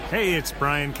Hey, it's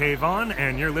Brian K. Vaughan,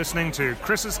 and you're listening to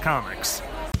Chris's Comics.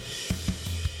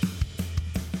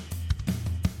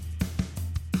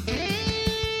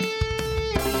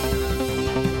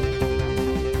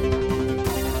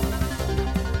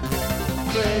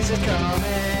 Chris's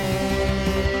Comics.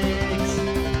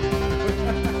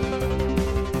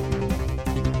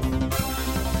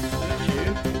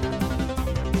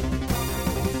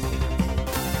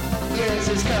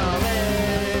 Chris's Comics.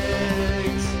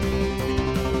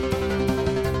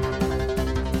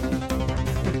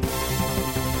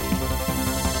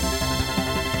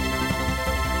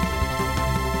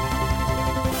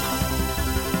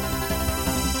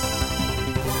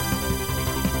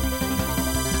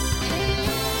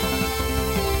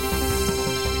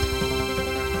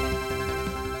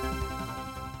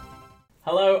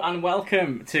 Hello and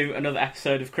welcome to another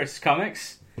episode of Chris's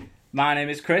Comics. My name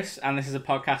is Chris and this is a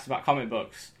podcast about comic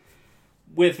books.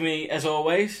 With me, as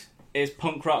always, is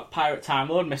punk rock pirate time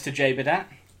lord Mr. J. Bidette.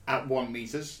 At 1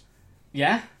 metres.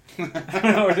 Yeah?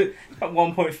 Or is it about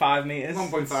 1.5 metres?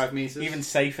 1.5 metres. Even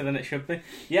safer than it should be.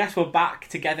 Yes, we're back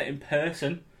together in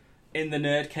person in the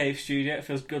Nerd Cave studio. It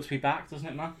feels good to be back, doesn't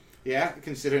it, man? Yeah,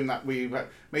 considering that we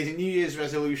made a New Year's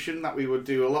resolution that we would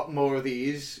do a lot more of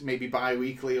these, maybe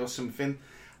bi-weekly or something,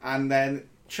 and then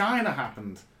China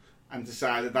happened and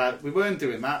decided that we weren't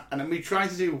doing that, and then we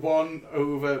tried to do one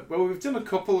over... Well, we've done a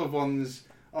couple of ones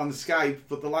on Skype,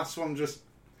 but the last one just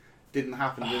didn't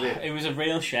happen, did it? It was a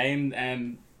real shame.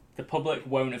 The public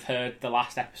won't have heard the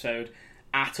last episode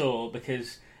at all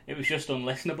because it was just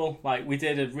unlistenable. Like, we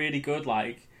did a really good,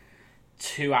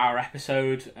 2-hour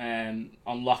episode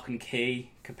on Lock and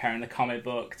Key, comparing the comic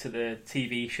book to the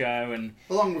TV show, and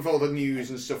Along with all the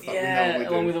news and stuff that we normally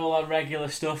do. along with all our regular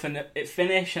stuff, and it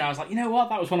finished, and I was like, you know what,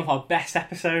 that was one of our best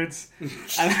episodes.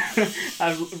 And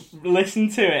I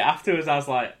listened to it afterwards. I was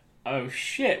like, oh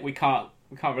shit, we can't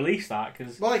release that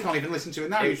because Well, I can't even listen to it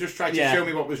now. You just tried to show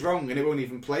me what was wrong, and it won't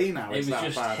even play now. it was that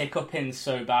just bad. hiccuping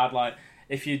so bad. Like,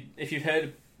 if you've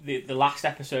heard the last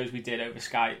episodes we did over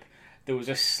Skype, there was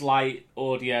a slight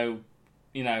audio,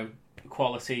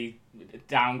 quality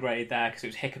downgrade there because it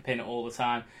was hiccuping all the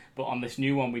time. But on this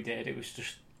new one we did, it was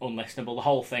just unlistenable. The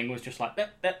whole thing was just like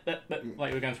like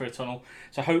we were going through a tunnel.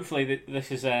 So hopefully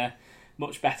this is a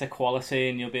much better quality,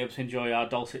 and you'll be able to enjoy our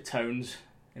dulcet tones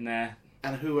in there.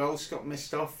 And who else got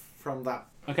missed off from that?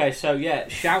 Okay, so yeah,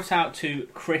 shout out to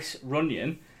Chris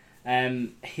Runyon.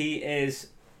 He is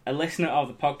a listener of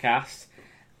the podcast,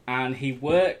 and he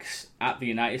works at the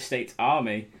United States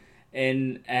Army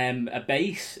in a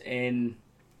base in,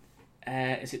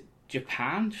 is it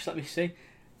Japan? Just let me see.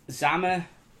 Zama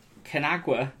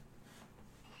Kanagawa.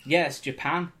 Yes,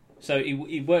 Japan. So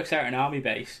he works out at an army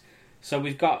base. So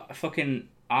we've got a fucking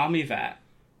army vet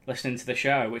listening to the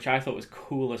show, which I thought was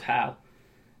cool as hell.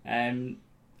 And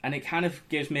it kind of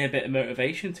gives me a bit of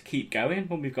motivation to keep going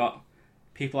when we've got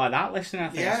people like that listening. I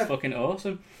think it's fucking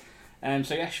awesome.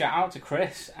 So yeah, shout out to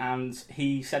Chris, and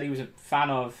he said he was a fan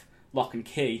of Lock and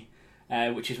Key,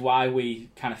 which is why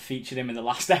we kind of featured him in the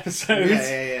last episode.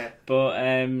 Yeah. But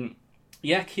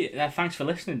thanks for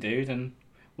listening, dude, and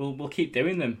we'll keep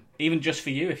doing them, even just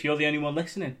for you if you're the only one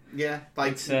listening. Yeah,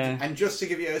 and just to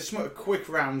give you a quick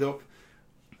roundup,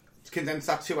 to condense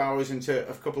that 2 hours into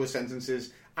a couple of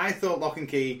sentences, I thought Lock and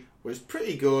Key was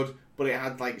pretty good, but it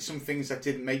had some things that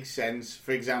didn't make sense.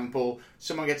 For example,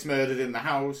 someone gets murdered in the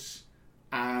house,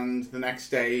 and the next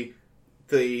day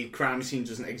the crime scene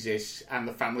doesn't exist, and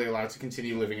the family are allowed to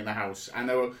continue living in the house. I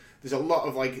know there's a lot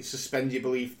of suspend your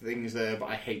belief things there, but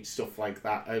I hate stuff like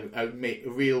that. A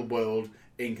real world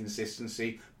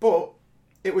inconsistency. But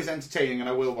it was entertaining, and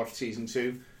I will watch season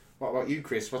 2. What about you,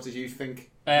 Chris? What did you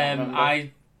think?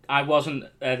 I wasn't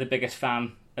the biggest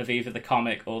fan of either the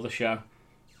comic or the show.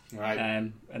 Right.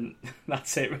 And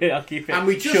that's it, really. I'll keep it. And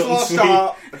we just short lost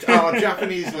and sweet. our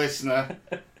Japanese listener.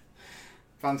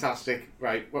 Fantastic.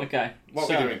 Right. Okay.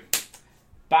 What are we doing?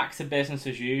 Back to business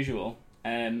as usual.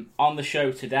 On the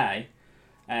show today,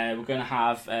 we're going to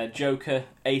have Joker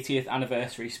 80th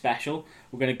anniversary special.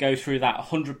 We're going to go through that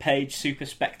 100-page super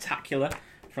spectacular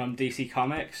from DC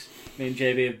Comics. Me and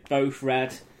JB have both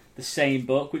read the same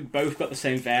book. We've both got the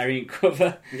same variant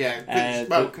cover. Yeah.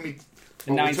 Can we...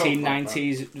 The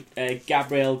 1990s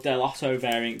Gabriel Del Otto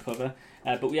variant cover.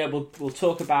 But yeah, we'll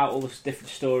talk about all the different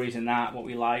stories in that, what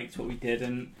we liked, what we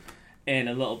didn't, in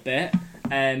a little bit.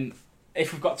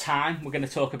 If we've got time, we're going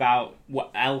to talk about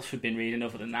what else we've been reading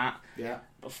other than that. Yeah.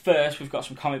 But first, we've got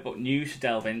some comic book news to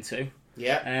delve into.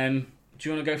 Yeah. Do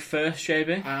you want to go first,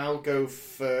 JB? I'll go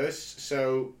first.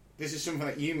 So this is something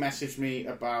that you messaged me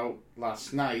about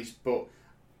last night, but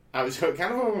I was kind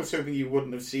of almost hoping you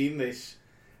wouldn't have seen this.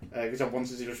 because I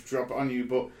wanted to just drop it on you.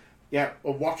 But yeah,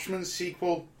 a Watchmen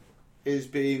sequel is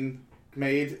being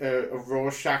made, a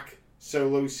Rorschach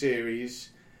solo series.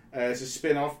 It's a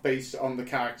spin-off based on the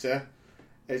character.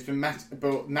 It's been met,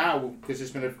 but now, because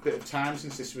there's been a bit of time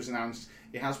since this was announced,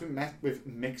 it has been met with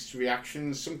mixed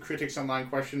reactions. Some critics online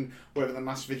question whether the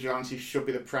Masked Vigilante should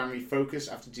be the primary focus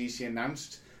after DC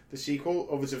announced the sequel.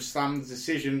 Others have slammed the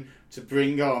decision to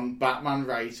bring on Batman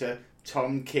writer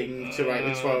Tom King to write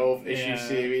the 12-issue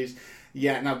series.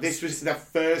 Yeah, now this was the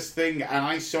first thing, and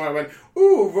I saw it, I went,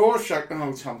 ooh, Rorschach,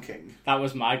 oh, Tom King. That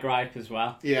was my gripe as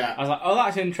well. Yeah. I was like, oh,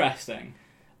 that's interesting.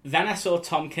 Then I saw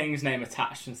Tom King's name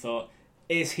attached and thought,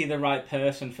 is he the right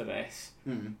person for this?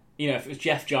 You know, if it was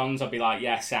Jeff Johns, I'd be like,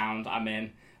 yeah, sound, I'm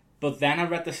in. But then I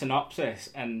read the synopsis,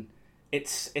 and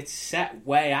it's set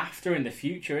way after in the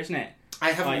future, isn't it?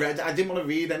 I haven't read. I didn't want to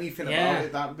read anything about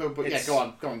it. But yeah, go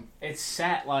on. It's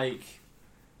set like,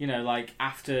 you know, like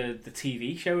after the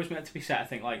TV show was meant to be set. I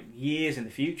think like years in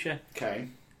the future. Okay.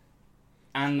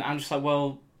 And I'm just like,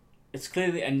 well, it's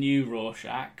clearly a new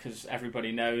Rorschach because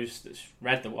everybody knows that's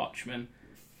read The Watchmen.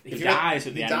 He dies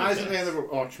at the end. He dies at the end of The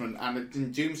Watchmen, and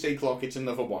in Doomsday Clock, it's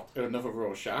another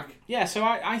Rorschach. Yeah. So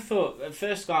I thought at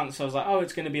first glance, I was like, oh,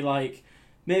 it's going to be like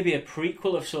maybe a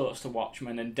prequel of sorts to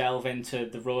Watchmen and delve into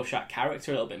the Rorschach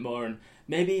character a little bit more, and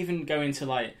maybe even go into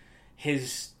like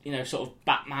his, you know, sort of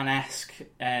Batman-esque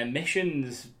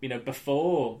missions, you know,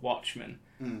 before Watchmen.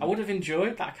 I would have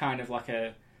enjoyed that kind of like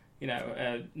a, you know,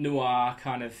 a noir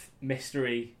kind of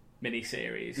mystery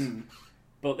miniseries.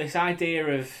 But this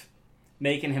idea of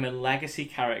making him a legacy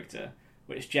character,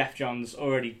 which Jeff Johns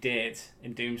already did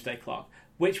in Doomsday Clock,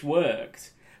 which worked,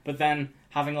 but then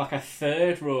having like a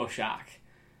third Rorschach,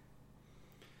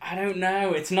 I don't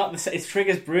know. It's not the. It's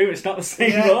Trigger's Brew. It's not the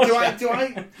same.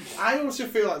 Yeah, I also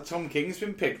feel like Tom King's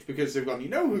been picked because they've gone. You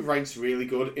know who writes really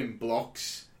good in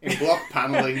blocks, in block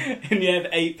paneling, in the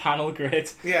 8-panel grid.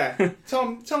 Yeah,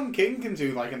 Tom King can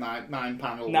do like a nine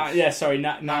panels. Nine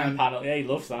panel. Yeah, he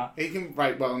loves that. He can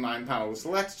write well 9 panels.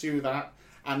 So let's do that.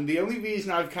 And the only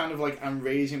reason I've kind of like I'm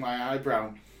raising my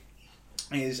eyebrow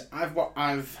is I'm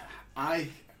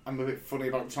a bit funny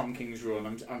about Tom King's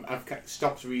run. I've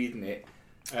stopped reading it.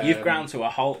 You've ground to a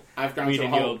halt. I've ground to a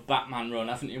halt. Reading your Batman run,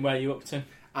 haven't you? Where are you up to?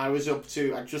 I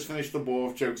just finished the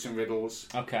War of Jokes and Riddles.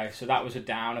 Okay, so that was a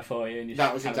downer for you. And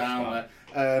that was a downer.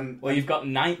 Well, you've got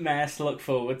Nightmares to look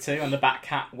forward to and the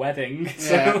Batcat wedding.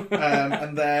 So. Yeah,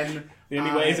 and then the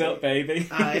only way's up, baby.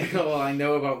 I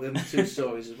know about them 2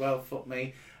 stories as well. Fuck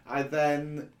me. I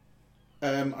read.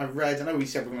 I know we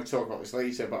said we're going to talk about this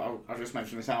later, but I'll just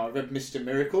mention this now. I read Mr.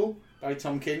 Miracle by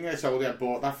Tom King. I told you I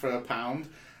bought that for £1.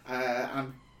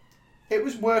 And it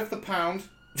was worth the £1.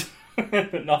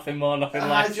 But nothing more, nothing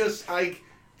less.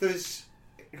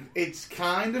 It's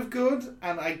kind of good,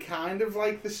 and I kind of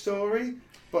like the story,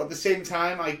 but at the same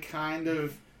time, I kind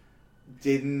of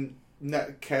didn't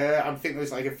care. I think there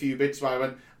was like a few bits where I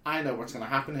went, I know what's going to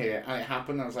happen here, and it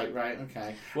happened. And I was like, right,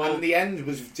 okay. Well, and the end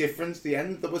was different. The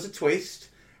end, there was a twist,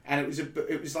 and it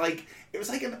was like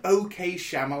an okay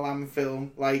Shyamalan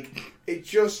film. Like it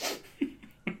just.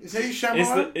 Is it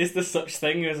Shyamalan? Is there such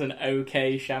thing as an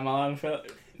okay Shyamalan film?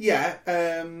 Yeah.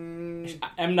 M.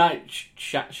 Night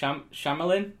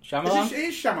Shyamalan? It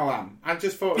is Shyamalan. I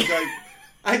just thought it was like...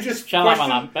 I just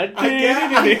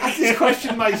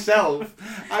questioned myself.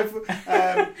 I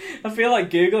feel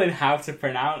like Googling how to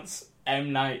pronounce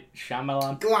M. Night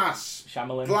Shyamalan.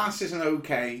 Shyamalan. Glass is an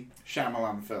okay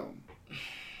Shyamalan film.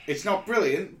 It's not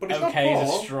brilliant, but it's okay not poor.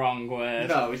 Okay is a strong word.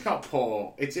 No, it's not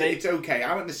poor. It's okay.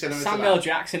 I went to cinema. Samuel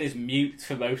Jackson is mute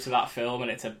for most of that film, and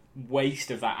it's a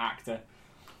waste of that actor.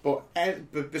 But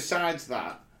besides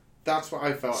that, that's what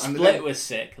I felt. Split was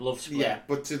sick. Love Split. Yeah,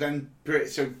 but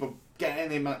but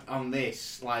getting him on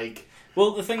this, like...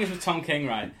 Well, the thing is with Tom King,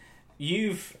 right?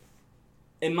 You've,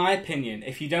 in my opinion,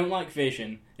 if you don't like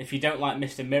Vision, if you don't like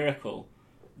Mr. Miracle,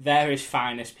 they're his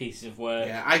finest pieces of work.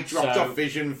 Yeah, I dropped off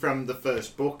Vision from the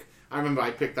first book. I remember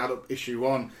I picked that up issue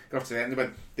 1, got to the end and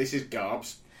went, this is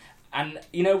garbs. And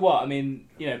you know what? I mean,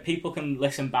 you know, people can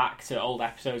listen back to old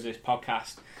episodes of this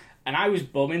podcast, and I was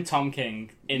bumming Tom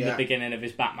King in the beginning of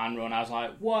his Batman run. I was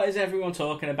like, what is everyone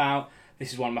talking about?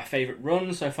 This is one of my favourite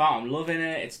runs so far. I'm loving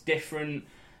it. It's different.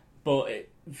 But it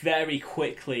very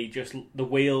quickly, just the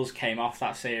wheels came off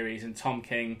that series, and Tom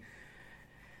King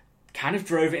kind of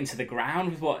drove it into the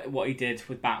ground with what he did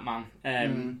with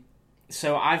Batman.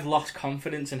 So I've lost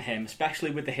confidence in him,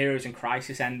 especially with the Heroes in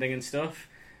Crisis ending and stuff.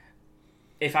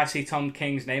 If I see Tom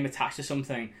King's name attached to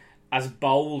something as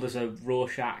bold as a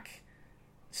Rorschach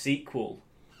sequel,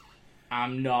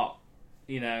 I'm not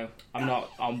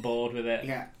on board with it.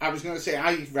 Yeah, I was going to say,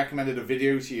 I recommended a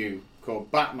video to you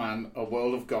called Batman: A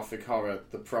World of Gothic Horror: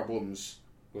 The Problems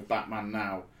with Batman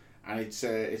Now, and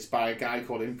it's by a guy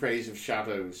called In Praise of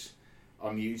Shadows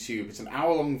on YouTube. It's an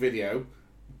hour-long video,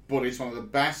 but it's one of the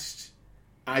best.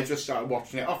 I just started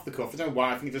watching it off the cuff. I don't know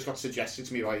why. I think it just got suggested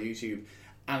to me by YouTube,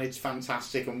 and it's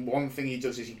fantastic. And one thing he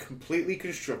does is he completely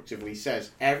constructively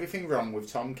says everything wrong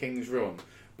with Tom King's run,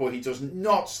 but he does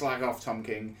not slag off Tom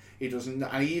King. He doesn't,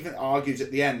 and he even argues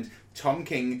at the end Tom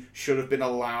King should have been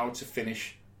allowed to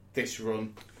finish this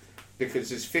run because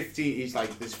there's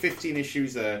 15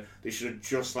 issues there. They should have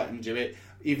just let him do it,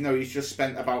 even though he's just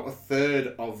spent about a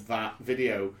third of that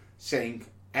video saying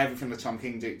everything that Tom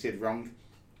King did wrong.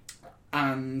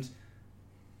 And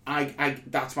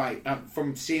that's why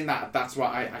from seeing that's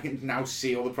why I can now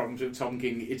see all the problems with Tom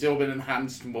King. It's all been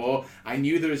enhanced more. I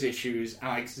knew there was issues,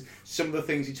 and some of the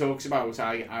things he talks about,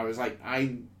 I was like,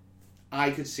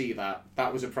 I could see that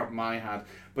was a problem I had,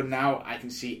 but now I can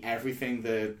see everything.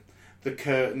 The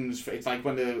curtains. It's like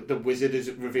when the wizard is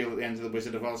revealed at the end of the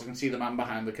Wizard of Oz. I can see the man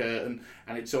behind the curtain,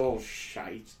 and it's all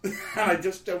shite. And I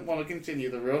just don't want to continue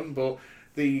the run, but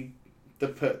the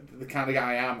kind of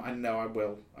guy I am, I know I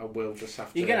will just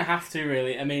have to. You're going to have to,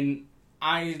 really. I mean,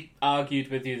 I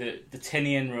argued with you that the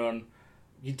Tinian run,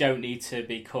 you don't need to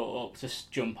be caught up,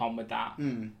 just jump on with that.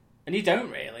 And you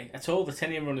don't really at all. The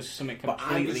Tinian run is something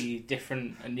completely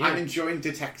different and new. I'm enjoying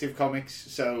detective comics,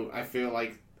 so I feel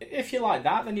like... If you like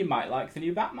that, then you might like the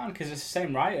new Batman, because it's the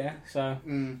same writer, so...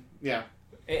 yeah.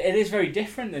 It is very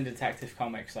different than detective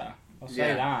comics, though. I'll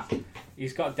say that.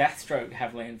 He's got Deathstroke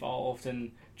heavily involved,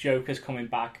 and Joker's coming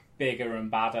back bigger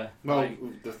and badder. Well,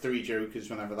 the 3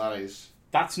 Jokers, whenever that is.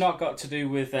 That's not got to do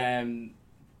with the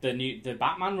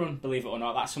Batman run, believe it or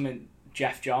not. That's something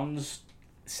Jeff Johns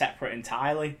separate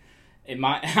entirely. It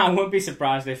might. I wouldn't be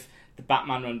surprised if the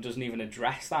Batman run doesn't even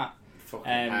address that. Fucking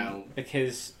hell.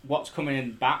 Because what's coming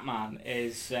in Batman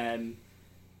is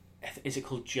it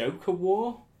called Joker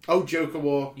War? Oh, Joker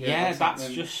War. Yeah, that's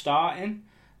just starting.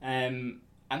 And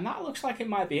that looks like it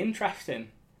might be interesting.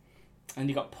 And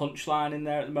you got Punchline in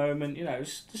there at the moment. You know,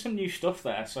 there's some new stuff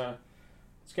there, so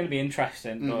it's going to be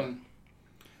interesting. But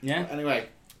yeah. Anyway,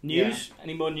 news. Yeah.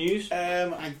 Any more news?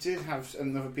 I did have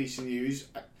another piece of news.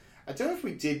 I don't know if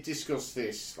we did discuss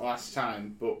this last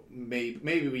time, but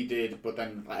maybe we did. But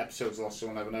then episodes lost, so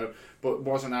we'll never know. But it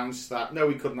was announced that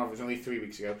we couldn't have. It was only 3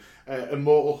 weeks ago.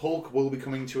 Immortal Hulk will be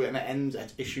coming to an end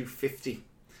at issue 50.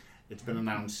 It's been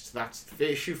announced that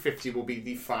issue 50 will be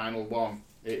the final one.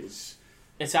 It's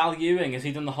Al Ewing. Has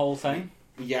he done the whole thing?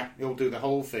 Yeah, he'll do the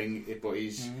whole thing, but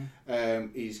he's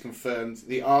confirmed.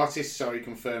 The artist,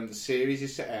 confirmed the series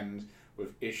is to end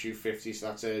with issue 50. So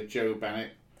that's Joe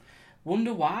Bennett.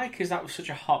 Wonder why? Because that was such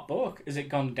a hot book. Has it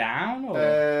gone down, or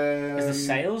has the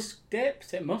sales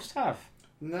dipped? It must have.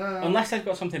 No, unless they've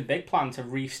got something big planned to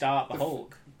restart the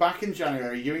Hulk. Back in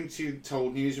January, Ewing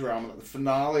told Newsarama that the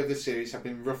finale of the series had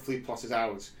been roughly plotted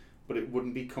out, but it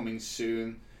wouldn't be coming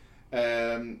soon.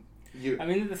 I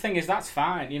mean, the thing is, that's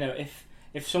fine. You know,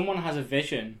 if someone has a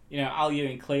vision, you know, Al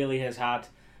Ewing clearly has had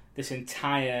this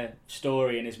entire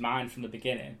story in his mind from the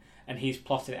beginning, and he's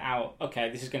plotted it out.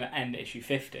 Okay, this is going to end at issue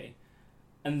 50,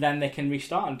 and then they can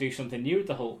restart and do something new with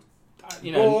the Hulk.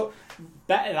 You know,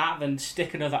 better that than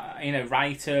stick another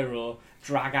writer or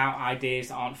drag out ideas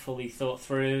that aren't fully thought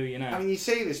through. You know, I mean, you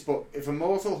say this, but if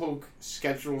Immortal Hulk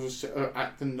schedules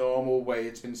at the normal way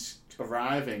it's been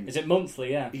arriving, is it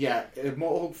monthly? Yeah,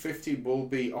 Immortal Hulk 50 will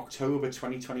be October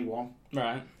 2021.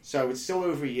 Right. So it's still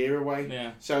over a year away.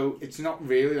 Yeah. So it's not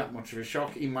really that much of a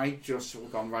shock. He might just have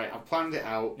gone, right, I've planned it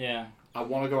out. Yeah. I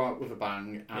want to go out with a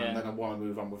bang, and then I want to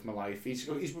move on with my life. He's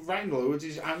writing loads.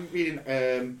 I'm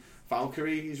reading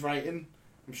Valkyrie. He's writing.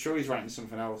 I'm sure he's writing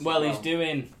something else. Well, he's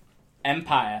doing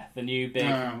Empire, the new big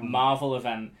Marvel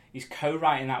event. He's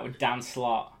co-writing that with Dan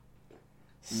Slott.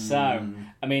 So,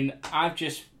 I mean,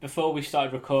 before we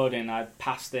started recording, I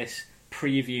passed this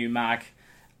preview mag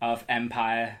of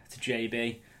Empire to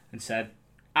JB and said,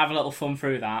 have a little fun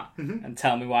through that and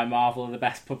tell me why Marvel are the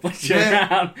best publisher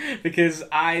around, because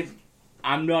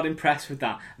I'm not impressed with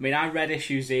that. I mean, I read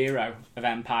issue 0 of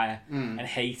Empire and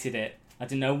hated it. I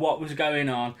didn't know what was going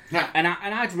on. And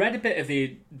I'd read a bit of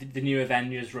the new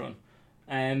Avengers run,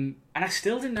 and I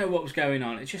still didn't know what was going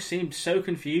on. It just seemed so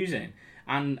confusing,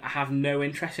 and I have no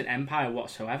interest in Empire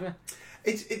whatsoever.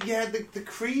 The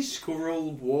Kree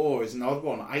Skrull War is an odd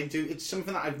one. It's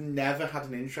something that I've never had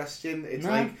an interest in. It's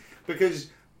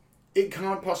because it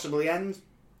can't possibly end,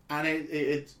 and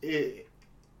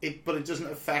but it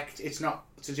doesn't affect. It's not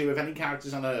to do with any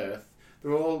characters on Earth.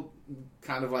 They're all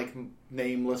kind of like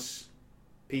nameless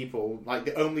people. Like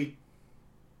the only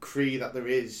Kree that there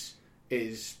is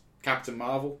Captain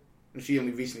Marvel, and she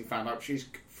only recently found out she's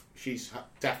she's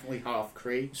definitely half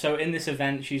Kree. So in this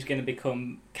event, she's going to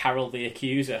become Carol the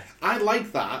Accuser. I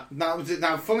like that. Now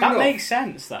funny That enough, makes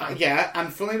sense, though. yeah,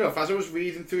 and funny enough, as I was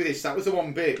reading through this, that was the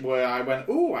one bit where I went,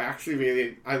 "Oh, I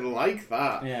like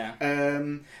that." Yeah.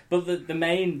 But the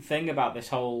main thing about this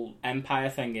whole Empire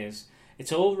thing is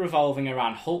it's all revolving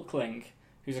around Hulkling,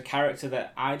 who's a character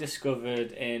that I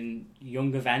discovered in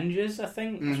Young Avengers, I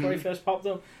think. That's where he first popped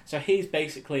up. So he's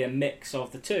basically a mix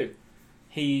of the two.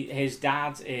 His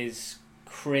dad is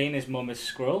Kree and his mum is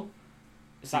Skrull.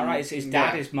 Is that right? His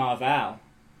dad is Mar-Vell.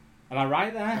 Am I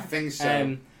right there? I think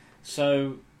so.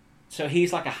 So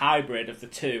he's like a hybrid of the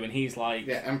two, and he's like...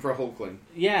 Yeah, Emperor Hulkling.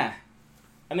 Yeah.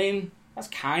 I mean, that's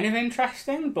kind of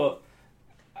interesting, but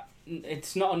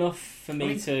it's not enough for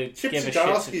me to Chip give a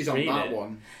Zdarsky's shit to on read that it.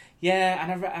 one. Yeah,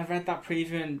 and I read that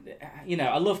preview, and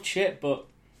I love Chip, but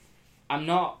I'm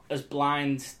not as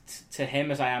blind to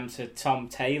him as I am to Tom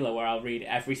Taylor, where I'll read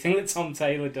everything that Tom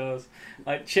Taylor does.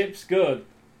 Like, Chip's good,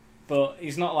 but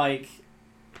he's not like,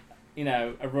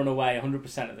 a runaway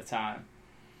 100% of the time.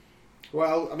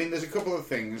 Well, I mean, there's a couple of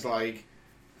things, like,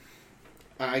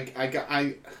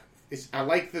 I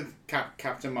like the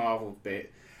Captain Marvel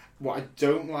bit. What I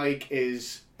don't like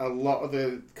is a lot of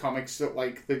the comics that,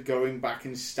 like, they're going back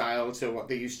in style to what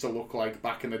they used to look like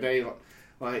back in the day.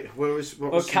 Like, what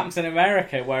was Captain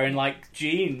America wearing, like,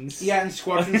 jeans. Yeah, and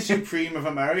Squadron Supreme of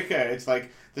America. It's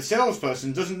like, the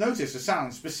salesperson doesn't notice a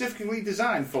sound specifically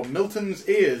designed for Milton's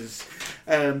ears.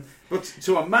 But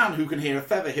to a man who can hear a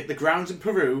feather hit the ground in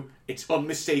Peru, it's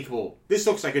unmistakable. This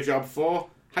looks like a job for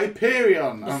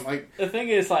Hyperion. I'm like... The thing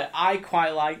is, like, I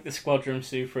quite like the Squadron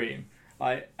Supreme.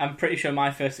 Like, I'm pretty sure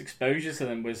my first exposure to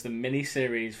them was the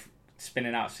miniseries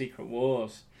spinning out Secret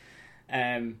Wars.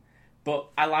 But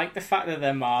I like the fact that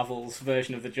they're Marvel's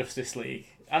version of the Justice League.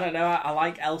 I don't know, I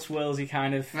like Elseworldsy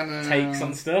kind of takes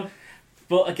on stuff.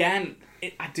 But again,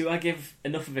 do I give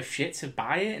enough of a shit to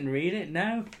buy it and read it?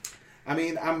 No. I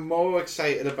mean, I'm more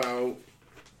excited about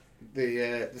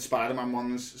the Spider-Man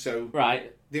ones. So,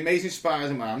 right. The Amazing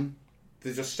Spider-Man,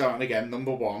 they're just starting again,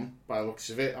 number 1, by the looks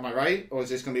of it. Am I right? Or is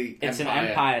this going to be It's Empire? an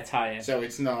Empire tie-in. So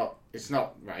it's not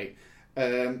right.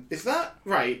 Is that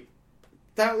right?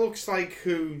 That looks like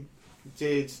who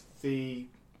did the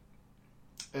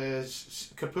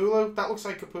Capullo? That looks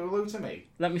like Capullo to me.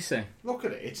 Let me see. Look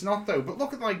at it. It's not though, but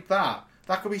look at like that.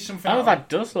 That could be something. Oh, that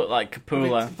does look like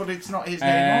Capullo. But it's not his name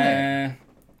on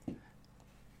it.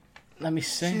 Let me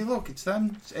see. See, look, it's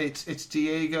them. It's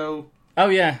Diego. Oh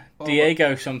yeah,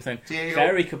 Diego something. Diego.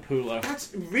 Very Capullo.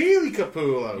 That's really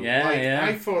Capullo. Yeah, yeah.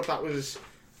 I thought that was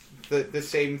the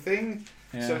same thing.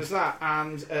 Yeah. So there's that,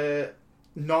 and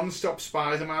Non-Stop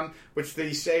Spider-Man, which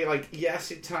they say, like,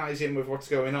 yes, it ties in with what's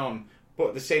going on, but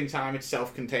at the same time, it's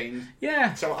self-contained.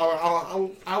 Yeah. So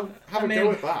I'll have a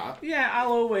go at that. Yeah,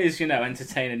 I'll always,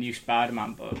 entertain a new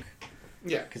Spider-Man book.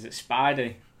 Yeah. Because it's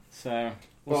Spidey. So,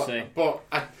 we'll see. But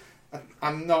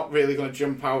I'm not really going to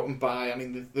jump out and buy. I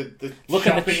mean, the look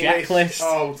at the shopping checklist list,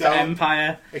 for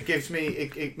Empire. It gives me,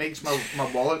 it makes my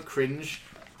wallet cringe.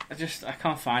 I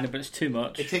can't find it, but it's too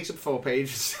much. It takes up 4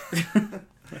 pages.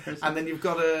 And then you've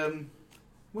got there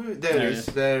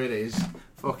it is.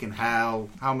 Fucking hell!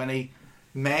 How many?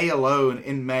 May alone,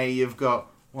 in May you've got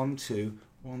 1, 2,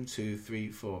 3,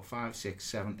 4, 5, 6,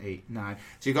 7, 8, 9.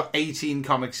 So you've got 18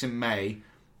 comics in May,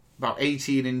 about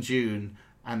 18 in June,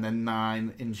 and then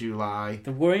 9 in July.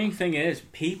 The worrying thing is,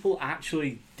 people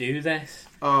actually do this.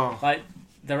 Oh, like,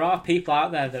 there are people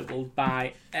out there that will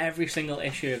buy every single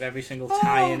issue of every single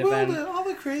tie-in event. Are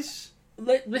they, Chris?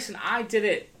 Listen, I did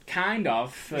it kind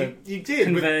of for you did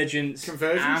Convergence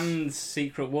and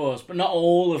Secret Wars, but not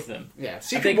all of them. Yeah,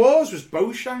 Secret Wars was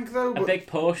Beauchamp though. A big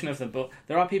portion of them, but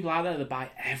there are people out there that buy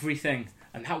everything,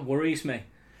 and that worries me.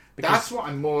 That's what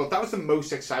that was the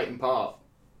most exciting part.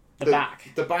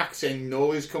 The back saying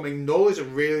Null is coming. Null is a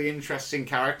really interesting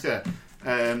character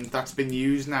that's been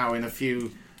used now in a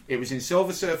few. It was in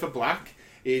Silver Surfer Black.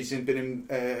 It's been in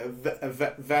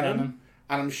Venom.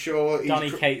 And I'm sure Donny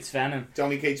Cates Venom.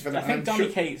 Donny Cates Venom. I think Donny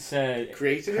Cates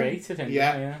created him.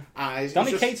 Yeah.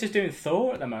 Donny Cates is doing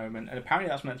Thor at the moment, and apparently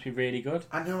that's meant to be really good.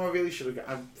 I know. I really should have.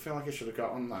 I feel like I should have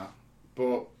got on that,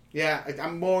 but yeah,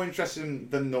 I'm more interested in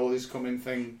the Null is coming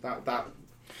thing. That.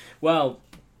 Well,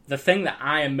 the thing that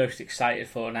I am most excited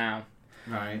for now,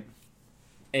 right,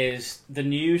 is the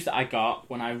news that I got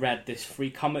when I read this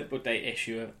Free Comic Book Day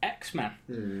issue of X-Men.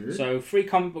 Mm-hmm. So Free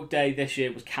Comic Book Day this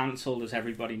year was cancelled, as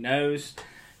everybody knows,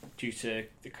 due to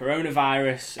the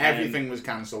coronavirus. Everything was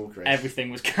cancelled, Chris.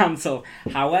 Everything was cancelled.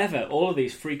 However, all of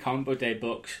these Free Comic Book Day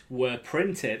books were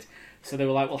printed So they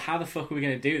were like, well, how the fuck are we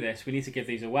going to do this? We need to give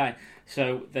these away.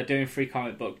 So they're doing Free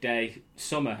Comic Book Day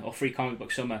Summer, or Free Comic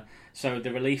Book Summer. So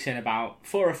they're releasing about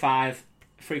 4 or 5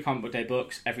 Free Comic Book Day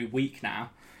books every week now.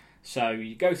 So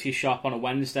you go to your shop on a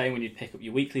Wednesday when you pick up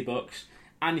your weekly books,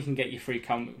 and you can get your Free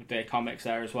Comic Book Day comics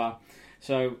there as well.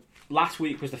 So last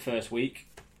week was the first week,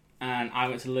 and I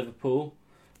went to Liverpool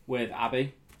with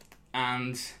Abby,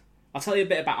 and I'll tell you a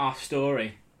bit about our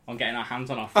story on getting our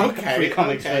hands on our free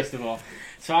comics first of all.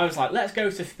 So I was like, let's go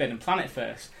to Forbidden Planet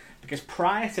first, because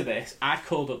prior to this, I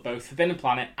called up both Forbidden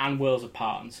Planet and Worlds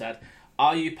Apart and said,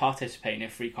 are you participating in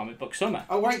Free Comic Book Summer?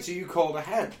 Oh wait, so you called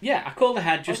ahead? Yeah, I called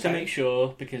ahead just to make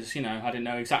sure, because, you know, I didn't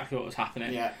know exactly what was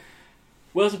happening. Yeah.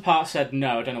 Worlds Apart said,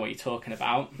 no, I don't know what you're talking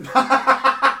about. So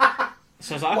I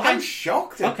was like, okay. Well, I'm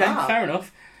shocked at that. Fair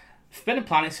enough. Forbidden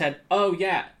Planet said, oh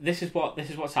yeah, this is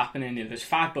what's happening. You know, there's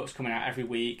 5 books coming out every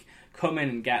week. Come in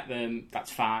and get them.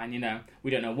 That's fine. You know,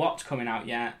 we don't know what's coming out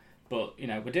yet, but you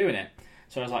know, we're doing it.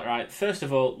 So I was like, right. First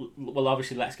of all, well,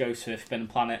 obviously, let's go to Forbidden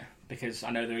Planet because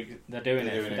I know they're doing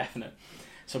it for definite.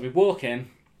 So we walk in,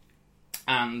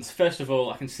 and first of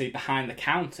all, I can see behind the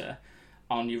counter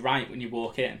on your right when you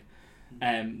walk in.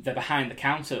 They're behind the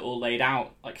counter, all laid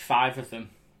out, like 5 of them.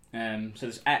 So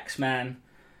there's X-Men,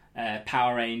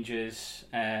 Power Rangers,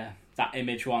 that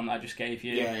Image one that I just gave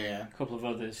you, a couple of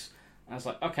others. I was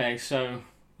like, okay, so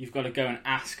you've got to go and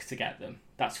ask to get them.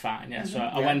 That's fine, yeah. So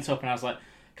I went up and I was like,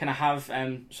 can I have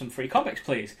some free comics,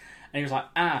 please? And he was like,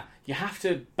 you have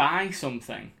to buy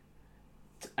something,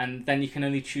 and then you can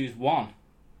only choose one.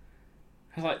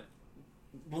 I was like,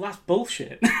 well, that's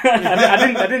bullshit.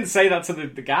 I didn't say that to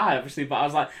the guy, obviously, but I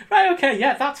was like, right, okay,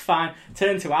 yeah, that's fine.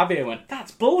 Turned to Abby and went,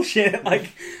 that's bullshit.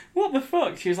 Like, what the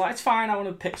fuck? She was like, it's fine, I want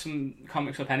to pick some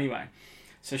comics up anyway.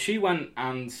 So she went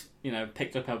and, you know,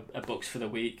 picked up her books for the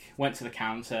week, went to the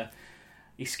counter,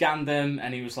 he scanned them,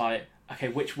 and he was like, okay,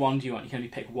 which one do you want? You can only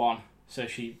pick one. So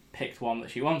she picked one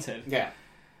that she wanted. Yeah.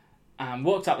 And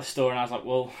walked out the store, and I was like,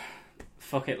 well,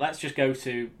 fuck it, let's just go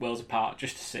to Worlds Apart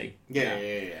just to see.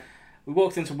 Yeah. We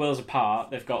walked into Worlds Apart,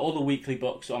 they've got all the weekly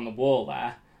books on the wall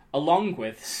there, along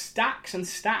with stacks and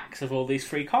stacks of all these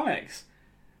free comics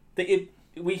that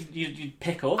you'd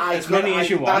pick up as many as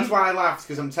you want. That's why I laughed,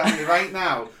 because I'm telling you right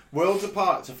now, Worlds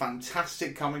Apart is a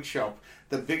fantastic comic shop.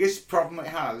 The biggest problem it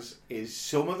has is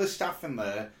some of the staff in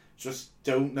there just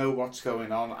don't know what's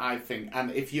going on, I think. And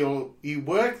if you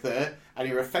work there and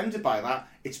you're offended by that,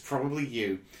 it's probably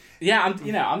you. Yeah,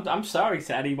 I'm sorry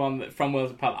to anyone from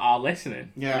Worlds Apart that are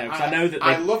listening. Yeah, you know, I know that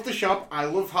I love the shop. I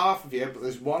love half of you, but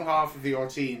there's one half of your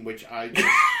team which I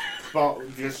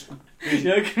just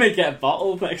you're gonna get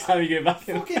bottled next time you go back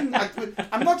in.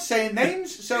 I'm not saying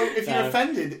names, so if you're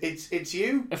offended, it's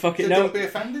you. Don't be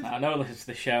offended. I know listen to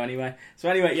the show anyway. So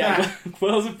anyway, yeah,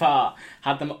 Worlds Apart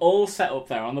had them all set up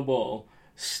there on the wall,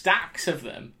 stacks of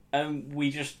them, and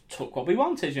we just took what we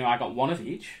wanted. You know, I got one of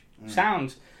each.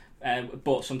 Sound.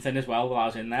 Bought something as well while I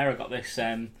was in there. I got this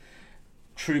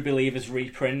True Believers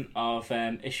reprint of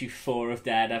issue 4 of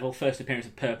Daredevil, first appearance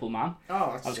of Purple Man.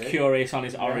 Oh, that's I was curious on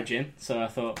his origin, so I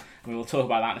thought, we'll talk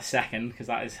about that in a second because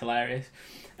that is hilarious.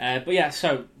 But yeah,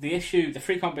 so the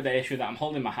Free Comic Book Day issue that I'm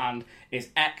holding in my hand is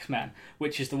X-Men,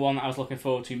 which is the one that I was looking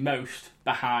forward to most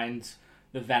behind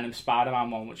the Venom Spider-Man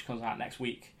one, which comes out next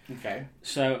week. Okay.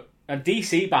 So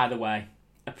DC, by the way,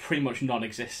 are pretty much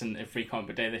non-existent in Free Comic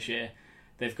Book Day this year.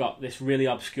 They've got this really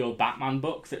obscure Batman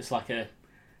book that's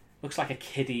looks like a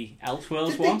kiddie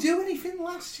Elseworlds one. Did they do anything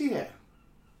last year?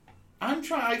 I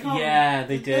can't. Yeah,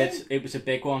 they did. It was a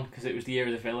big one because it was the year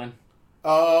of the villain.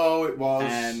 Oh, it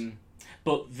was.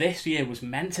 But this year was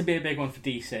meant to be a big one for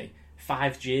DC.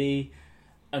 5G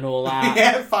and all that.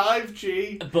 Yeah,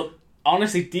 5G. But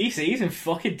honestly, DC's in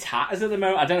fucking tatters at the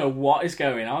moment. I don't know what is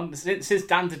going on. Since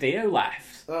Dan DiDio left.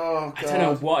 Oh, God. I don't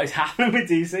know what is happening with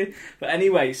DC. But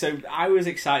anyway, so I was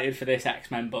excited for this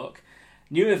X-Men book.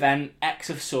 New event, X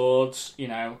of Swords. You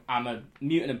know, I'm a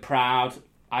mutant and proud.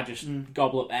 I just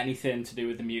gobble up anything to do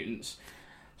with the mutants.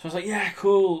 So I was like, yeah,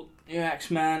 cool. Yeah,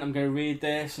 X-Men. I'm going to read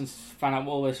this and find out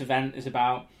what all this event is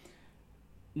about.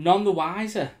 None the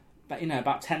wiser. But,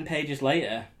 about 10 pages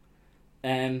later,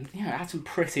 it had some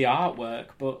pretty artwork,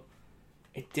 but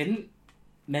it didn't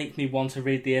make me want to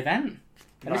read the event.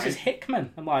 And This is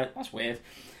Hickman. I'm like, that's weird.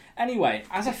 Anyway,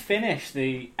 as I finish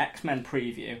the X-Men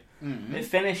preview, it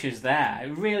finishes there.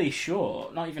 Really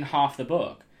short, not even half the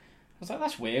book. I was like,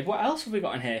 that's weird. What else have we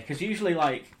got in here? Because usually,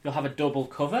 you'll have a double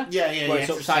cover where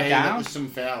it's upside down.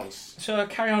 Something else. So I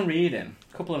carry on reading.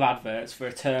 A couple of adverts for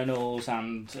Eternals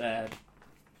and,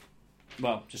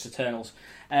 just Eternals.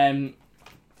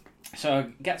 So I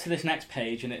get to this next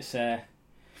page, and it's... it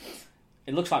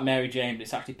looks like Mary Jane, but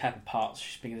it's actually Pepper Potts.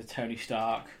 She's speaking to Tony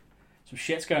Stark. some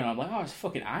shit's going on. I'm like, oh, it's a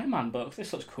fucking Iron Man book.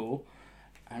 This looks cool.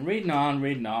 And reading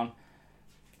on.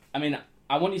 I mean,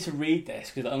 I want you to read this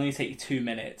because it'll only take you 2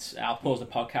 minutes. I'll pause the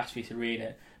podcast for you to read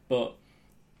it. But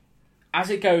as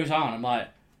it goes on, I'm like,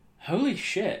 holy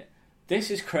shit,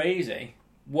 this is crazy.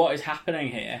 What is happening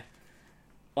here?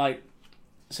 Like,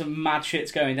 some mad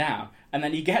shit's going down. And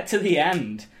then you get to the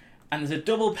end, and there's a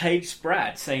double-page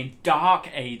spread saying Dark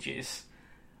Ages.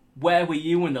 Where were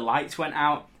you when the lights went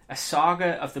out? A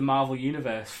saga of the Marvel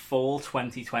Universe, fall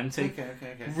 2020. Okay.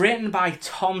 Written by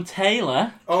Tom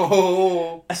Taylor.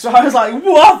 Oh. So I was like,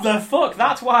 what the fuck?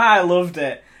 That's why I loved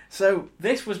it. So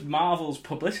this was Marvel's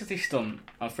publicity stunt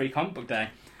on Free Comic Book Day.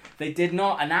 They did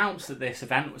not announce that this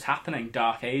event was happening,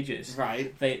 Dark Ages.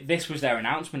 Right. This was their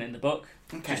announcement in the book.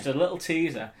 Okay. Just a little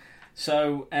teaser.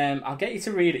 So I'll get you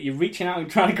to read it. You're reaching out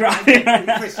and trying to grab it.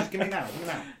 Chris, just give me now.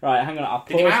 Right, hang on. I'll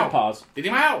pause. Did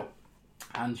him out?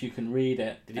 And you can read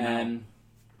it. Did him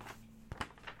out?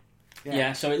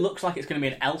 Yeah, so it looks like it's going to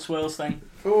be an Elseworlds thing.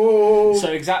 Oh.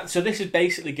 So this is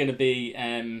basically going to be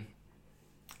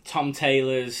Tom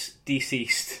Taylor's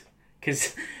Deceased.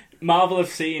 Because Marvel have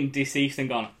seen Deceased and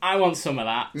gone, I want some of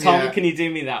that. Tom, can you do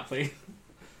me that, please?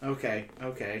 Okay.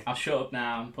 I'll shut up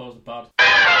now and pause the pod.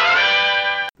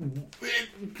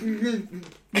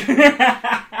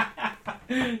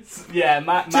 Yeah,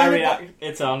 my reaction.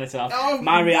 It's on. Oh,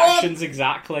 my reaction's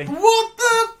exactly. What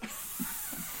the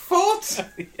foot?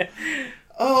 Yeah.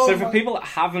 Oh, so for people that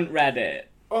haven't read it,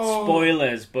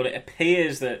 spoilers, but it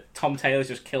appears that Tom Taylor's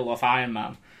just killed off Iron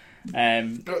Man.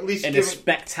 At least in a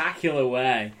spectacular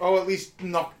way. Oh, at least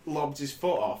lobbed his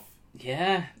foot off.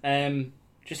 Yeah.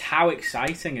 Just how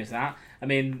exciting is that? I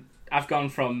mean, I've gone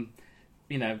from,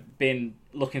 being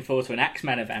looking forward to an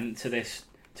X-Men event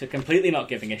to completely not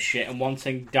giving a shit and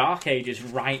wanting Dark Ages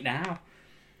right now.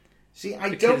 See,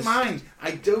 I don't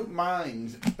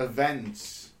mind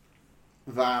events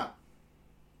that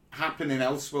happen in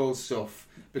Elseworld stuff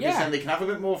because then they can have a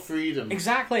bit more freedom.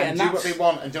 Exactly, and do what they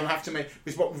want and don't have to make.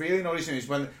 Because what really annoys me is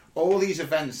when all these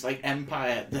events like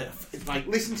Empire, like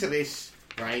listen to this,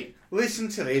 right? Listen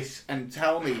to this and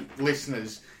tell me,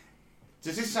 listeners.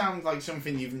 Does this sound like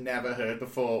something you've never heard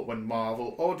before when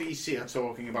Marvel or DC are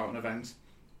talking about an event?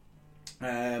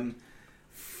 Where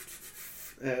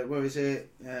is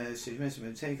it? So you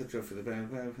mentioned the Taker Trophy.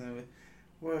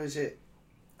 Where is it?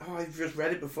 Oh, I've just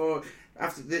read it before.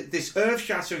 After this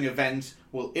earth-shattering event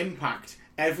will impact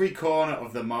every corner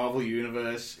of the Marvel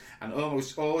Universe, and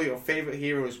almost all your favourite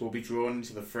heroes will be drawn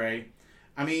into the fray.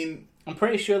 I mean, I'm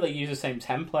pretty sure they use the same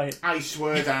template. I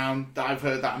swear down that I've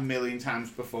heard that a million times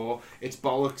before. It's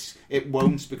bollocks. It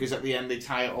won't, because at the end they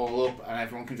tie it all up and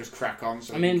everyone can just crack on.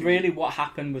 So really what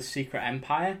happened with Secret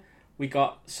Empire, we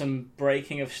got some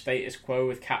breaking of status quo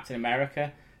with Captain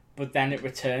America, but then it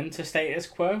returned to status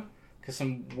quo because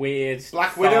some weird...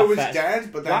 Black Widow was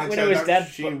dead, but then Black Widow was dead,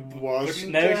 she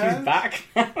wasn't no, dead. she's back.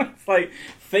 It's like,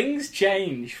 things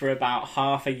change for about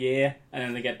half a year and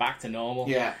then they get back to normal.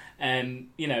 Yeah. And,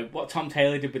 what Tom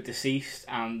Taylor did with Deceased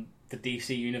and the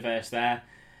DC universe there,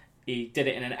 he did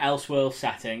it in an Elseworld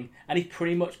setting, and he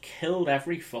pretty much killed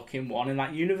every fucking one in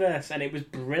that universe, and it was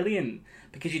brilliant,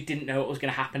 because you didn't know what was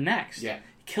going to happen next. Yeah.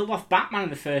 He killed off Batman in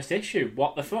the first issue,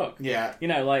 what the fuck? Yeah.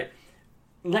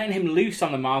 Letting him loose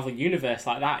on the Marvel universe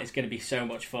like that is going to be so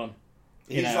much fun.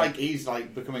 He's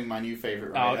becoming my new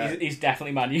favourite writer. Oh, he's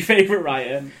definitely my new favourite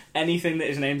writer. Anything that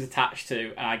his name's attached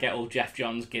to, and I get all Jeff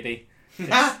Johns giddy.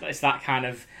 It's that kind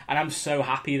of, and I'm so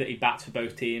happy that he bats for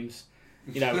both teams.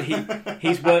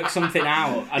 He's worked something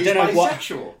out. I don't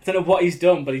know what he's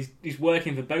done, but he's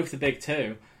working for both the big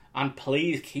two. And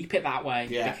please keep it that way,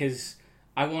 because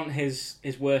I want his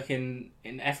work in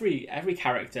every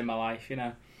character in my life.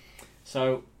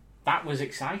 So that was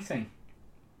exciting.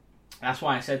 That's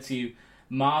why I said to you,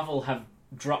 Marvel have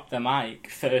dropped the mic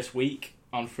first week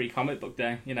on Free Comic Book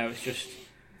Day. It's just.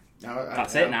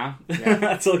 That's it now. Yeah.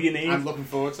 That's all you need. I'm looking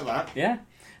forward to that. Yeah.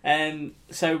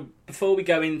 So before we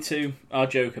go into our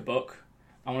Joker book,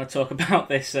 I want to talk about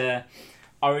this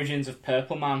Origins of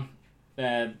Purple Man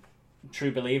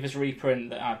True Believers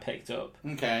reprint that I picked up.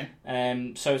 Okay.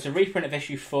 So it's a reprint of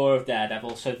issue 4 of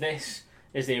Daredevil. So this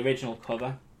is the original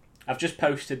cover. I've just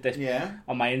posted this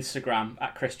on my Instagram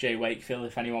at Chris J Wakefield.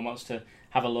 If anyone wants to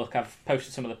have a look, I've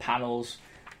posted some of the panels.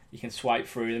 You can swipe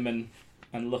through them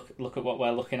and look at what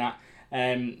we're looking at.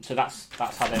 So that's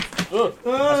how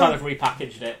they've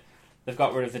repackaged it. They've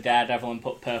got rid of the Daredevil and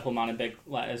put Purple Man in big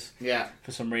letters. Yeah.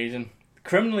 For some reason.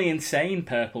 Criminally insane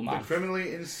Purple Man. The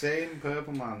criminally insane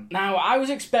Purple Man. Now, I was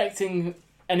expecting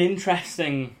an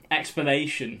interesting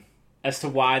explanation as to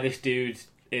why this dude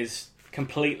is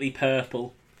completely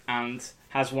purple and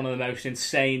has one of the most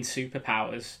insane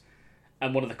superpowers.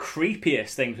 and one of the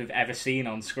creepiest things we've ever seen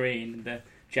on screen, the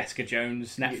Jessica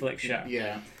Jones Netflix show.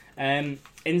 Yeah.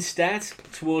 Instead,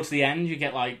 towards the end, you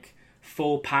get like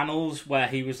 4 panels where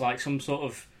he was like some sort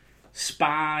of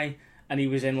spy, and he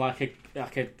was in like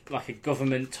a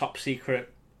government top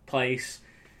secret place,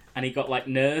 and he got like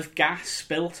nerve gas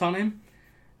spilt on him,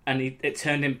 and it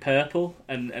turned him purple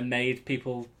and made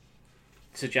people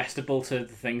suggestible to the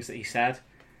things that he said.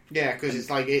 Yeah, because it's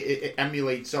like it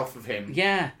emulates off of him.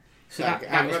 Yeah, so like,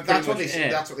 that's what they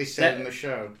said in the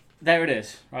show. There it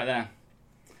is, right there.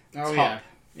 Oh Top.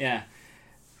 Yeah.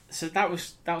 So that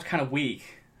was kind of weak.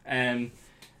 And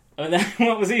then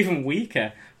what was even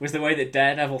weaker was the way that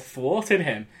Daredevil thwarted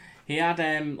him. He had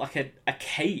like a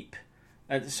cape,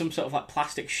 some sort of like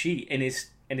plastic sheet in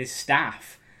his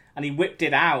staff, and he whipped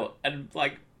it out and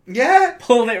like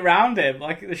pulled it around him,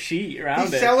 like the sheet around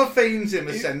him. He cellophanes him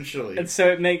essentially, and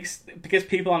so it makes, because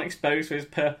people aren't exposed to his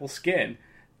purple skin,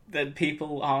 then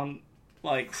people aren't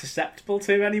like susceptible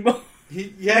to him anymore.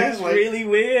 It's like, really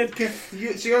weird. So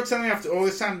you're telling me after all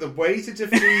this time the way to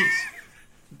defeat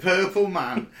Purple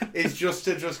Man is just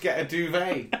to get a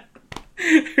duvet?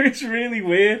 It's really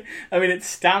weird. I mean, it's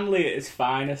Stanley at his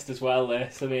finest as well.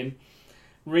 This, I mean,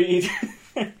 read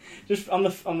just on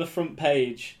the front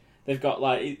page. They've got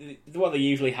like what they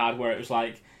usually had, where it was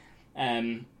like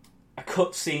a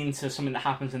cut scene to something that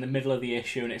happens in the middle of the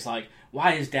issue, and it's like,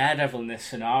 why is Daredevil in this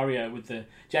scenario with the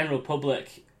general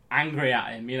public angry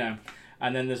at him, you know?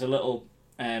 And then there's a little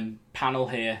panel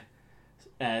here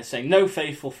saying, "No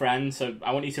faithful friend." So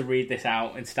I want you to read this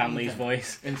out in Stanley's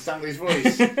voice. In Stanley's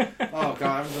voice. Oh god,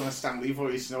 I haven't done a Stanley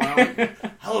voice in a while.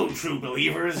 Hello, true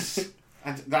believers.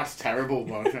 And that's terrible,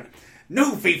 but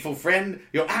no faithful friend,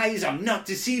 your eyes are not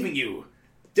deceiving you.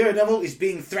 Daredevil is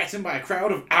being threatened by a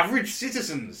crowd of average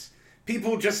citizens,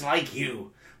 people just like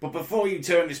you. But before you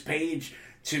turn this page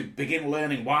to begin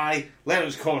learning why, let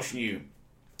us caution you.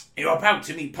 You're about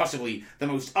to meet possibly the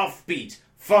most offbeat,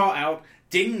 far-out,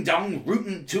 ding-dong,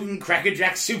 rootin', tootin',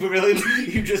 crackerjack supervillain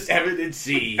you just ever did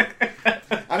see.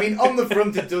 I mean, on the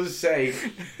front it does say,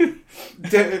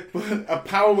 a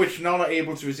power which none are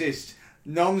able to resist,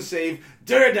 none save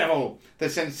Daredevil, the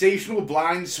sensational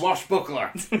blind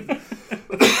swashbuckler.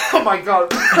 Oh my god.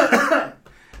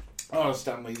 Oh,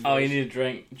 Stanley's voice. Oh, you need a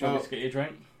drink. Do you want me to get you a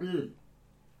drink?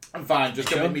 I'm fine, just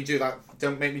don't make me do that.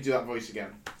 Don't make me do that voice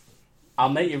again. I'll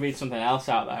make you read something else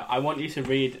out there. I want you to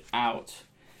read out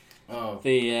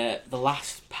the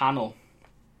last panel.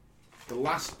 The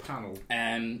last panel.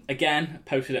 Again,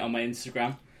 posted it on my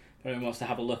Instagram. If anyone wants to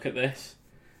have a look at this.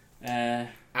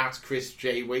 At Chris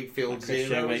J. Wakefield 0,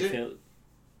 J. Wakefield.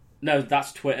 No,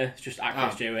 that's Twitter. It's just at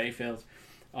Chris J. Wakefield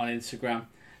on Instagram.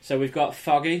 So we've got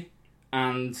Foggy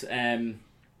and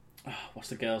what's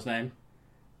the girl's name?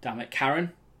 Damn it,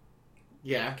 Karen.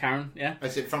 Yeah, Karen. Yeah.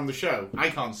 Is it from the show? I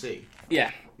can't see.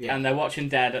 Yeah. And they're watching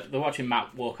They're watching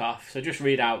Matt walk off. So just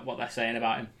read out what they're saying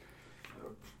about him.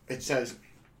 It says,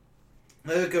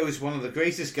 "There goes one of the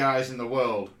greatest guys in the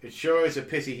world. It sure is a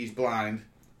pity he's blind."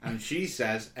 And she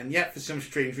says, "And yet for some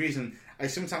strange reason, I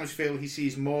sometimes feel he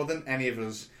sees more than any of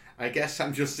us. I guess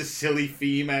I'm just a silly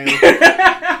female."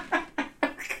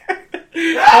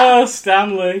 Oh,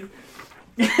 Stanley.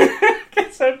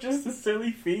 Guess I'm just a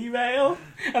silly female.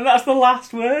 And that's the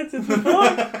last words in the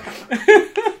book.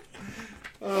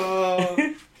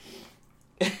 Oh.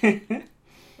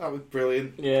 That was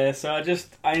brilliant. Yeah, so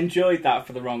I enjoyed that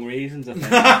for the wrong reasons, I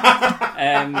think.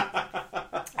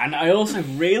 And I also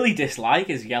really dislike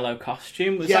his yellow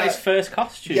costume. Was that his first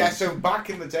costume? Yeah, so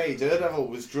back in the day, Daredevil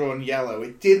was drawn yellow.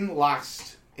 It didn't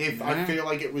last. I feel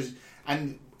like it was...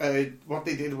 And what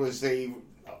they did was they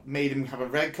made him have a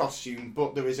red costume,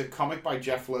 but there is a comic by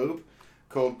Jeff Loeb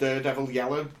called Daredevil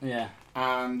Yellow. Yeah.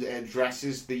 And it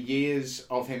addresses the years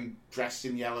of him dressed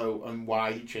in yellow and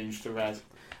why he changed to red.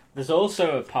 There's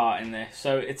also a part in this.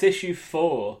 So it's issue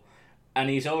 4, and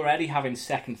he's already having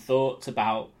second thoughts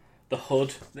about the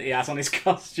hood that he has on his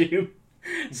costume.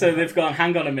 So they've gone,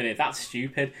 hang on a minute, that's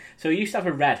stupid. So he used to have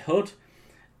a red hood,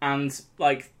 and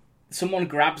like someone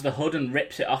grabs the hood and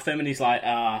rips it off him, and he's like,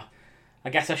 I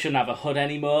guess I shouldn't have a hood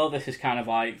anymore. This is kind of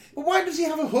like... Well, why does he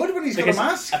have a hood when he's got a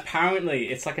mask? Apparently,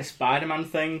 it's like a Spider-Man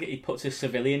thing. He puts his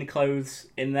civilian clothes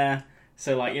in there.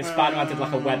 So, like, Spider-Man did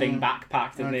like a webbing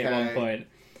backpack, didn't he, at one point?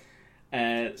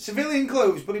 Civilian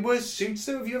clothes, but he wears suits,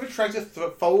 though. Have you ever tried to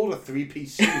fold a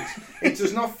 3-piece suit? It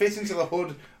does not fit into the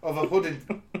hood of a hooded...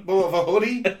 Well, of a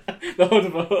hoodie. The hood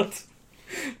of a hood.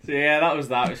 So, yeah, that was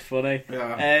that. It was funny.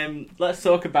 Yeah. Let's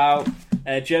talk about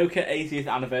Joker 80th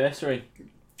anniversary.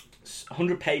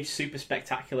 100-page super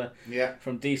spectacular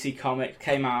from DC Comics.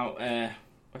 Came out, I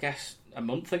guess, a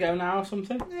month ago now or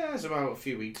something. Yeah, it's about a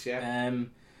few weeks,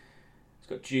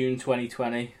 got June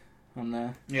 2020 on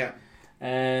there. Yeah.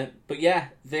 But yeah,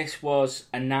 this was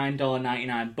a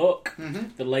 $9.99 book.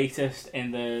 Mm-hmm. The latest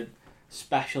in the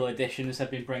special editions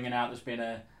they've been bringing out. There's been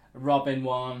a Robin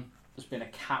one. There's been a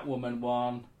Catwoman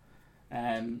one.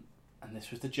 And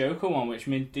this was the Joker one, which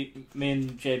me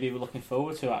and JB were looking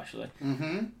forward to, actually.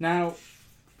 Mm-hmm. Now,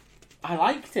 I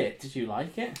liked it. Did you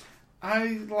like it?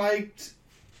 I liked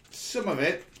some of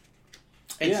it.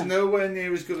 It's nowhere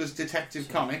near as good as Detective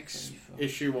Comics,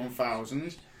 issue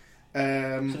 1000.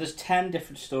 So there's 10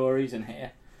 different stories in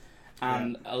here,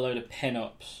 and a load of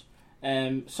pin-ups.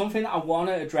 Something that I want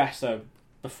to address, though,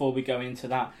 before we go into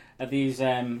that, are these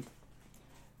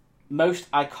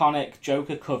most iconic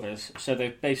Joker covers. So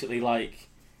they've basically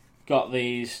got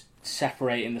these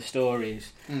separating the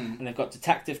stories, and they've got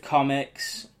Detective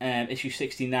Comics issue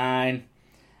 69.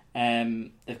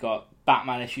 They've got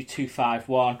Batman issue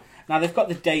 251. Now they've got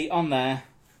the date on there,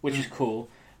 which is cool.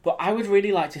 But I would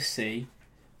really like to see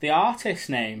the artist's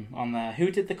name on there.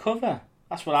 Who did the cover?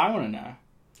 That's what I want to know.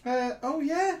 I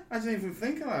didn't even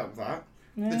think about that.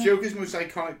 Yeah. The Joker's most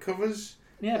iconic covers.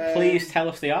 Yeah, please tell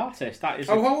us the artist. That is.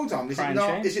 Hold on. Is it not?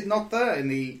 shame. Is it not there in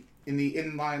the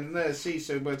inline there? See,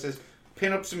 so where it says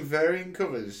pin-ups and variant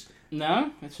covers.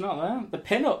 No, it's not there. The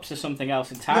pin-ups are something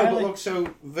else entirely. No, but look,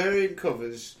 so variant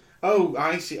covers. Oh,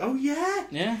 I see. Oh, yeah.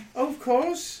 Yeah. Oh, of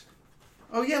course.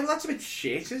 Oh, yeah. Well, that's a bit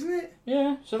shit, isn't it?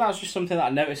 Yeah. So that was just something that I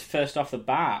noticed first off the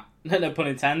bat. No pun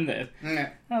intended. Yeah.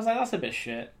 And I was like, that's a bit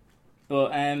shit.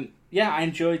 But yeah, I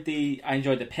enjoyed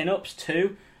the pin-ups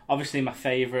too. Obviously, my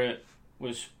favourite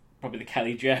was probably the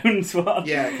Kelly Jones one.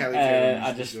 Yeah, Kelly Jones.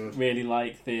 I just really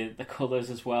like the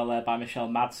colours as well there by Michelle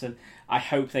Madsen. I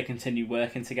hope they continue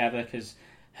working together because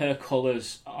her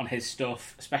colours on his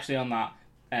stuff, especially on that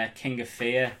King of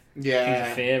Fear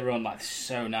run,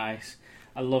 so nice.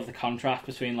 I love the contrast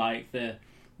between the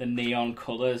neon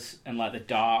colours and the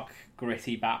dark,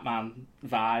 gritty Batman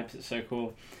vibes. It's so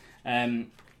cool.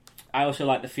 I also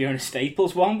like the Fiona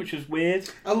Staples one, which was weird.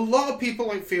 A lot of people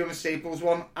like Fiona Staples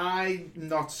one. I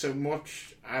not so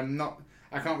much. I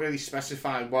can't really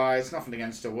specify why. It's nothing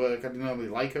against her work. I don't normally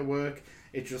like her work.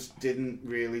 It just didn't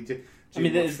really do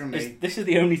much for me. This is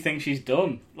the only thing she's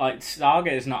done.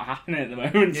 Saga is not happening at the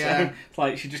moment. Yeah. So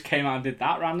it's she just came out and did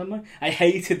that randomly. I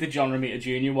hated the John Romita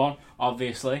Jr. one,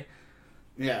 obviously.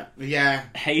 Yeah.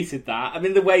 Hated that. I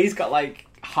mean, the way he's got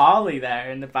Harley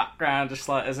there in the background, just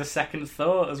as a second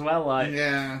thought as well.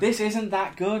 This isn't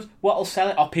that good. What'll sell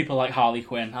it? Oh, people like Harley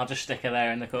Quinn. I'll just stick her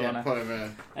there in the corner. Yeah, put her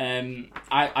there.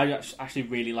 I actually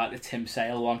really like the Tim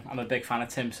Sale one. I'm a big fan of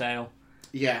Tim Sale.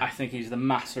 Yeah. I think he's the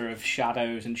master of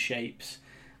shadows and shapes.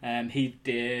 He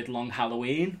did Long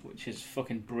Halloween, which is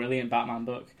fucking brilliant Batman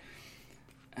book.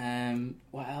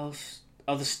 What else?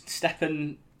 Oh, the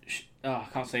Stefan... I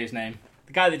can't say his name.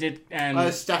 The guy that did...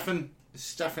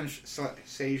 Stefan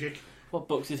Sajic. What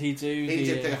books did he do? He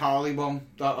did the Harley one,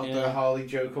 the Harley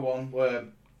Joker one, where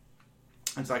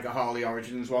it's like a Harley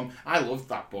Origins one. I loved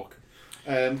that book.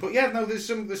 But yeah, no, there's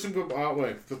some good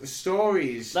artwork. But the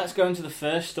stories... Let's go into the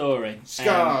first story.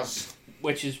 Scars.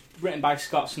 Which is written by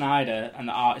Scott Snyder and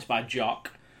the art is by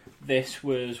Jock. This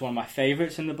was one of my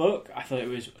favourites in the book. I thought it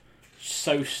was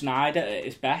so Snyder at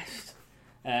his best.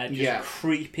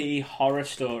 Creepy horror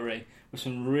story with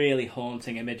some really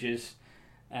haunting images.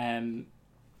 And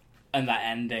that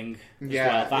ending as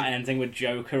well. That ending with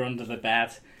Joker under the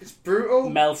bed. It's brutal.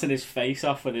 Melting his face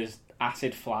off with his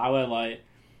acid flower,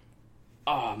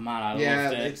 oh man, I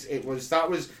loved it.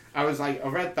 I was like, I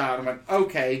read that and I went,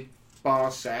 okay,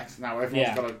 bar set. Now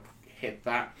everyone's got to hit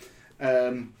that.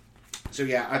 So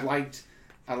yeah,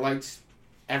 I liked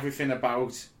everything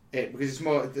about it because it's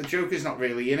more, the Joker's not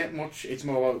really in it much. It's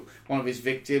more about one of his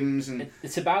victims, and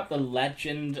it's about the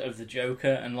legend of the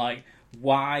Joker and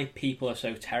why people are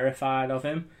so terrified of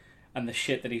him and the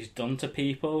shit that he's done to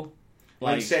people.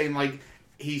 I'm saying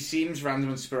he seems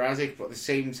random and sporadic, but at the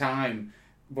same time,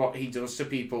 what he does to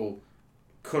people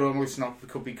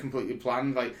could be completely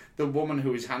planned. The woman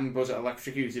who his hand was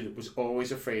electrocuted was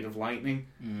always afraid of lightning.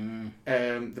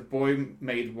 The boy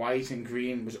made white and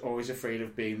green was always afraid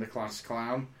of being the class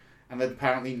clown, and they're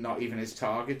apparently not even his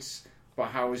targets. But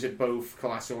how is it both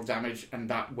collateral damage and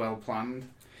that well planned?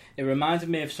 It reminded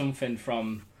me of something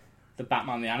from the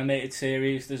Batman the Animated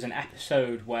Series. There's an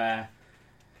episode where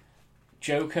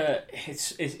Joker,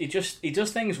 he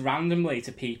does things randomly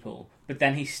to people, but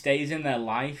then he stays in their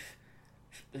life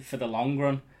for the long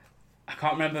run. I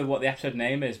can't remember what the episode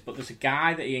name is, but there's a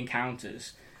guy that he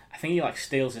encounters. I think he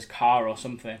steals his car or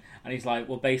something, and he's like,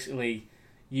 well, basically,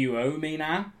 you owe me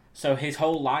now. So his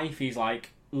whole life, he's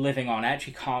living on edge.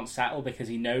 He can't settle because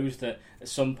he knows that at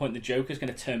some point the Joker's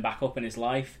going to turn back up in his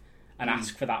life and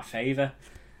ask for that favour.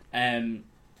 And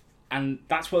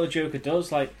that's what the Joker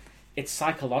does. Like, it's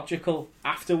psychological.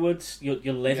 Afterwards,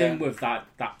 you're living with that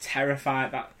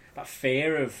terrified, that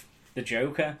fear of the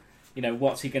Joker. You know,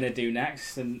 what's he going to do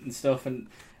next and stuff. And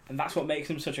that's what makes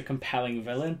him such a compelling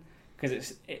villain,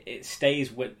 because it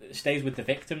stays with the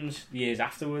victims years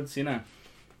afterwards, you know.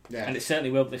 Yeah. And it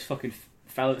certainly will with this fucking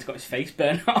fella that's got his face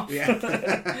burned off.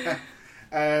 Yeah.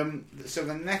 So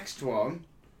the next one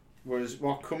was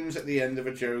What Comes at the End of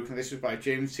a Joke, and this was by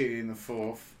James Tynion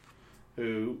IV,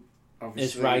 who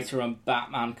obviously is writer on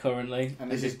Batman currently.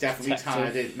 And this is definitely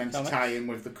meant to tie in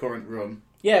with the current run.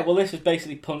 Yeah, well, this is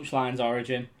basically Punchline's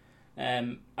origin.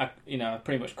 I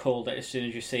pretty much called it as soon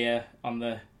as you see her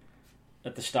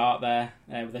at the start there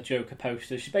with a Joker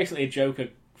poster. She's basically a Joker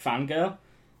fangirl.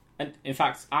 And in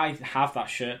fact, I have that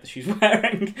shirt that she's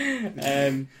wearing.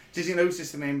 Did you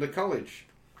notice the name of the college?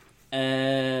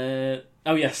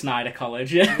 Snyder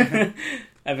College. Yeah.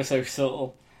 Ever so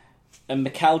subtle. And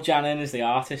Mikel Janin is the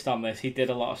artist on this. He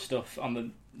did a lot of stuff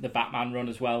on the Batman run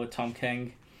as well with Tom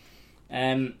King.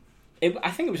 I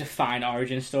think it was a fine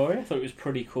origin story. I thought it was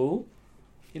pretty cool.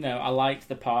 You know, I liked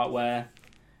the part where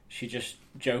she just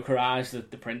Jokerized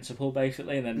the principal,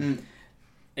 basically, and then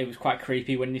it was quite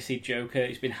creepy when you see Joker.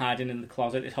 He's been hiding in the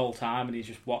closet this whole time, and he's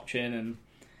just watching and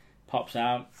pops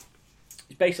out.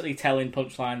 He's basically telling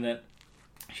Punchline that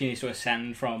she needs to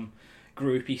ascend from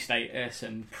groupie status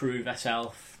and prove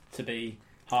herself to be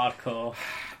hardcore.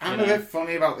 I'm a bit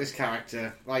funny about this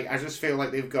character. Like, I just feel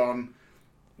like they've gone.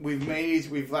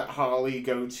 We've let Harley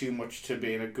go too much to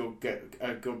being a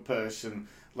good person.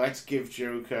 Let's give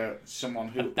Joker someone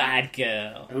who a bad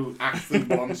girl who actually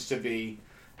wants to be,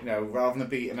 you know, rather than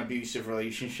be an abusive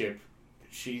relationship,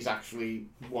 she's actually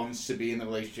wants to be in a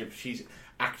relationship. She's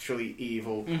actually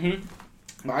evil. Mm-hmm.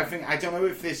 But I don't know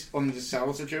if this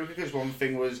undersells the Joker, because one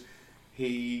thing was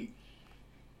he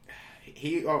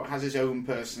has his own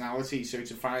personality, so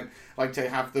to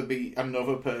have there be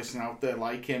another person out there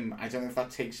like him, I don't know if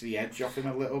that takes the edge off him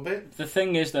a little bit. The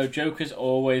thing is, though, Joker's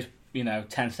always,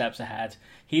 10 steps ahead.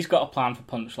 He's got a plan for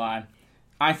Punchline.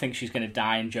 I think she's going to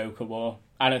die in Joker War.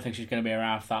 I don't think she's going to be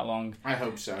around for that long. I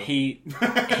hope so. He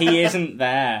isn't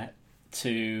there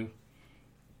to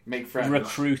make friends,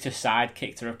 recruit a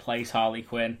sidekick to replace Harley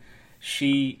Quinn.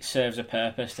 She serves a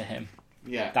purpose to him.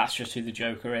 Yeah. That's just who the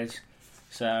Joker is.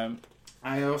 So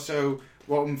I also,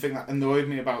 one thing that annoyed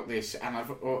me about this, and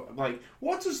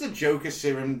what does the Joker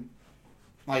serum,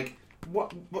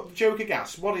 what Joker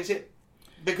gas, what is it?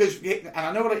 Because, and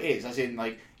I know what it is, as in,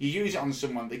 you use it on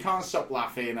someone, they can't stop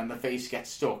laughing and the face gets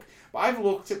stuck. But I've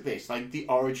looked at this, the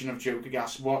origin of Joker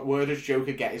gas, where does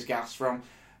Joker get his gas from?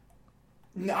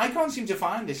 I can't seem to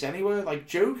find this anywhere.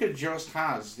 Joker just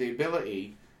has the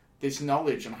ability, this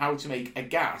knowledge on how to make a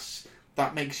gas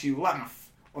that makes you laugh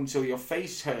until your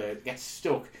face gets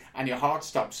stuck and your heart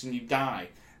stops and you die.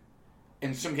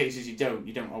 In some cases you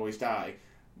don't always die.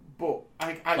 But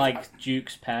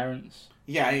Duke's parents.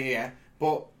 Yeah.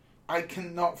 But I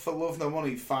cannot for love nor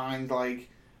money find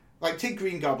take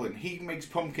Green Goblin. He makes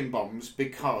pumpkin bombs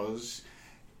because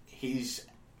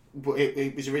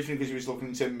it was originally because he was looking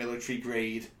into military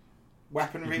grade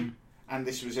weaponry, and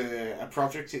this was a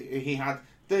project he had.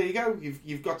 There you go.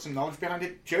 You've got some knowledge behind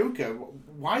it. Joker,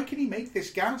 why can he make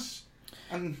this gas?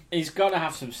 And he's got to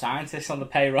have some scientists on the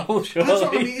payroll, surely. That's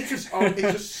what I mean. It's just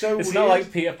so it's weird. not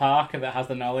like Peter Parker that has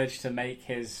the knowledge to make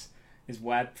his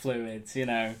web fluids,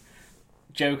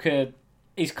 Joker,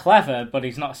 he's clever, but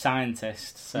he's not a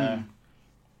scientist, so...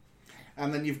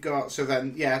 And then you've got...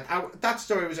 that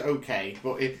story was okay,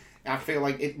 but I feel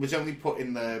like it was only put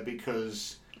in there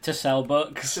because... To sell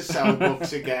books. To sell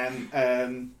books again,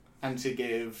 and to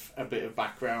give a bit of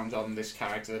background on this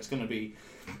character that's going to be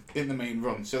in the main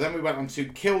run. So then we went on to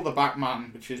Kill the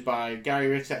Batman, which is by Gary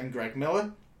Ritter and Greg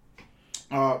Miller,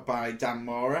 art by Dan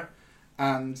Mora,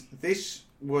 and this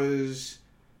was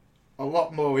a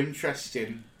lot more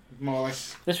interesting, more or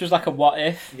less. This was like a what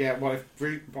if. Yeah, what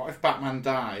if Batman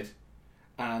died,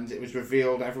 and it was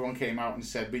revealed, everyone came out and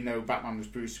said, we know Batman was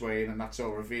Bruce Wayne, and that's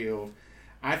all revealed.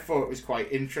 I thought it was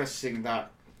quite interesting that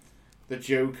the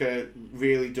Joker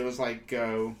really does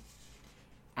go,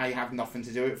 I have nothing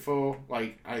to do it for.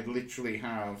 I literally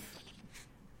have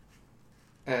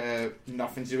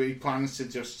nothing to do. He plans to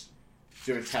just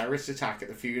do a terrorist attack at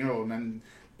the funeral and then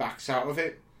backs out of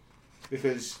it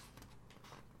because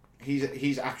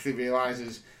he's actually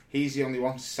realises he's the only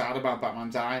one sad about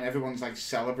Batman dying. Everyone's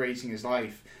celebrating his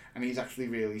life, and he's actually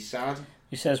really sad.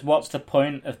 He says, "What's the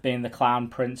point of being the clown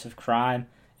prince of crime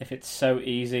if it's so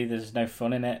easy? There's no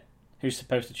fun in it. Who's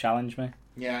supposed to challenge me?"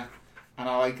 Yeah, and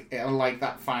I like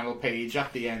that final page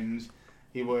at the end.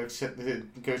 he goes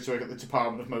to work at the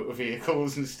Department of Motor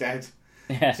Vehicles instead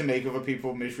to make other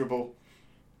people miserable.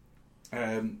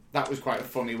 That was quite a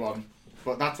funny one,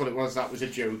 but that's what it was. That was a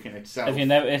joke in itself. Have you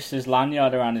noticed his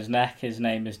lanyard around his neck? His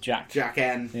name is Jack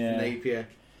N. Napier.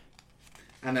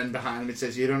 And then behind him it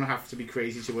says, "You don't have to be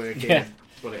crazy to work here,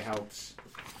 but it helps."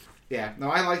 Yeah, no,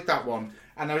 I like that one.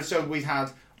 And so we had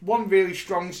one really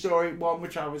strong story, one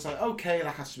which I was like, okay,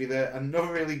 that has to be there.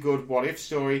 Another really good what if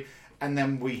story, and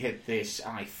then we hit this,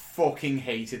 and I fucking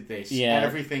hated this. Yeah.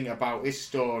 Everything about this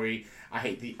story. I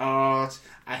hate the art.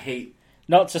 I hate.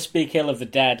 Not to speak ill of the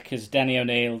dead, because Denny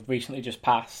O'Neil recently just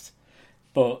passed,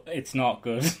 but it's not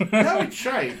good. No, it's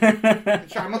shite.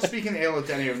 It's shite. I'm not speaking ill of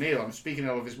Denny O'Neil. I'm speaking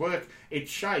ill of his work.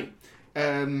 It's shite.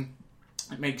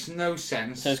 It makes no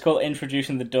sense. So it's called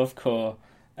Introducing the Dove Corps.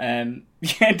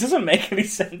 It doesn't make any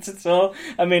sense at all.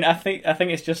 I mean, I think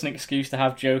it's just an excuse to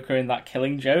have Joker in that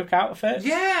Killing Joke outfit.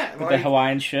 Yeah, with the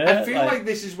Hawaiian shirt. I feel like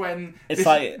this is when it's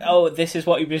this is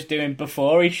what he was doing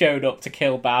before he showed up to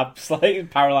kill Babs, like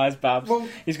paralyzed Babs. Well,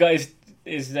 he's got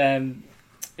his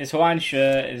Hawaiian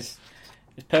shirt, his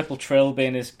purple trill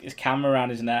being his camera around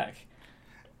his neck.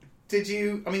 Have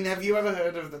you ever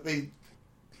heard of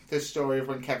the story of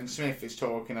when Kevin Smith is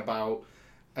talking about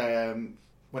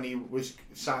when he was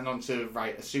signing on to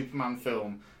write a Superman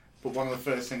film, but one of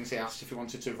the first things he asked if he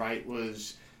wanted to write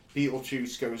was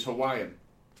Beetlejuice Goes Hawaiian.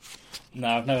 No,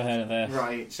 I've never heard of this.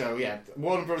 Right, so yeah,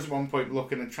 Warner Bros. At one point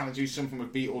looking at trying to do something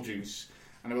with Beetlejuice,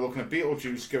 and they were looking at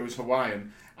Beetlejuice Goes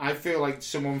Hawaiian. I feel like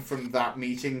someone from that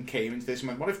meeting came into this and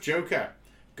went, what if Joker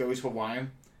goes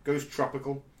Hawaiian, goes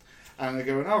tropical? And they're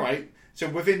going, alright. So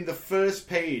within the first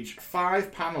page,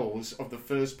 5 panels of the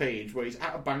first page, where he's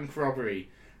at a bank robbery,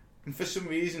 and for some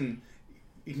reason,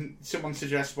 someone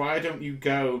suggests, why don't you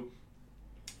go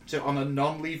on a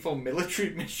non-lethal military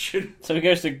mission? So he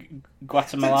goes to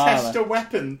Guatemala. To test a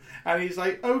weapon. And he's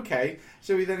like, okay.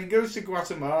 So he goes to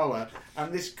Guatemala,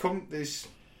 and this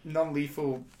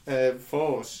non-lethal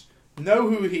force know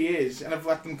who he is, and have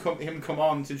let him come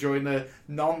on to join the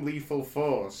non-lethal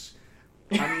force.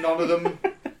 And none of them...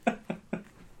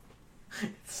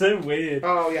 So weird.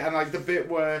 Oh yeah, and like the bit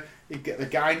where the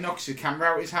guy knocks the camera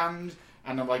out his hand,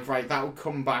 and I'm like, right, that'll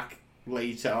come back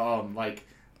later on. Like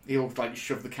he'll like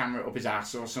shove the camera up his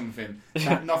ass or something.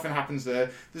 Nothing happens there.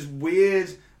 There's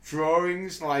weird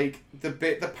drawings, like the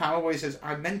panel where he says,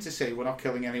 "I meant to say we're not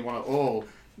killing anyone at all."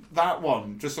 That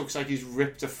one just looks like he's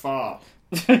ripped a fart.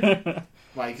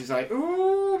 Like he's like,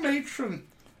 "Ooh, matron."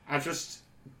 I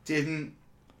didn't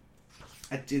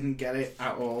get it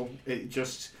at all.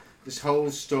 This whole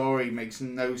story makes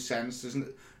no sense.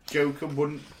 Joker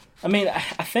wouldn't... I mean,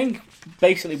 I think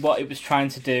basically what it was trying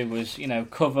to do was,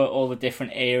 cover all the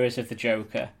different eras of the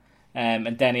Joker.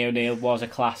 And Denny O'Neil was a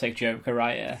classic Joker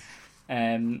writer.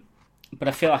 But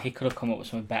I feel like he could have come up with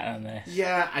something better than this.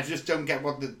 Yeah, I just don't get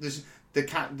what... There's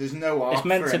no arc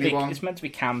for anyone. It's meant to be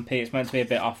campy, it's meant to be a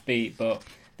bit offbeat, but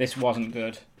this wasn't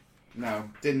good. No,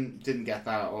 didn't get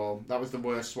that at all. That was the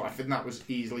worst one. I think that was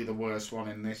easily the worst one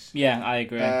in this. Yeah, I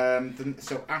agree.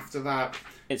 So after that...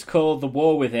 It's called The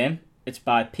War Within. It's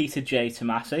by Peter J.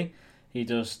 Tomasi. He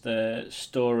does the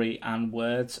story and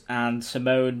words. And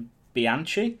Simone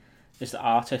Bianchi is the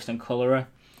artist and colourer.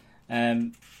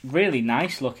 Really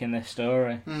nice looking, this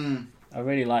story. I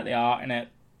really like the art in it.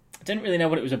 I didn't really know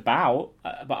what it was about,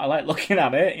 but I like looking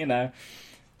at it,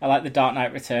 I like the Dark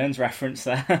Knight Returns reference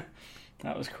there.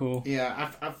 That was cool.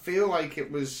 Yeah, I feel like it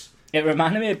was... It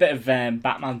reminded me a bit of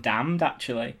Batman Damned,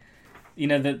 actually.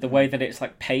 The way that it's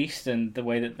like paced, and the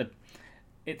way that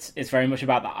it's very much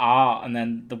about the art, and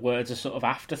then the words are sort of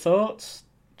afterthoughts.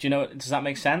 Does that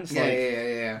make sense?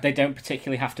 Yeah. They don't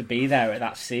particularly have to be there at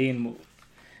that scene.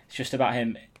 It's just about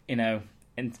him, in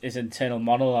his internal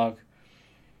monologue.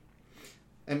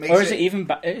 Or is it even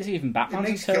Batman's It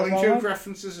makes Killing Joke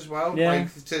references as well. Yeah.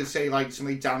 Like to say like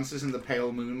somebody dances in the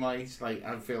pale moonlight. Like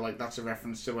I feel like that's a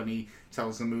reference to when he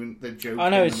tells the joke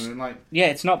in the moonlight. Yeah,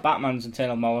 it's not Batman's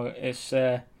internal monologue. It's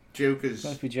Joker's. It's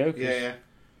supposed to be Joker's.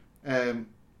 Yeah.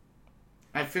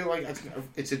 I feel like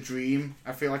it's a dream.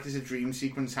 I feel like there's a dream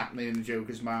sequence happening in the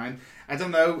Joker's mind. I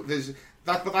don't know.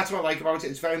 But that's what I like about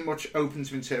it. It's very much open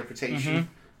to interpretation,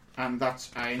 and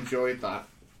I enjoyed that.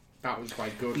 That was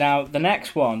quite good. Now, the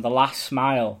next one, The Last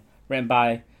Smile, written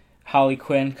by Harley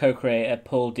Quinn co-creator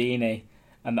Paul Dini,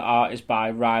 and the art is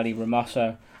by Riley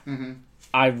Ramoso. Mm-hmm.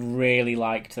 I really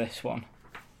liked this one.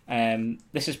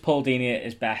 This is Paul Dini at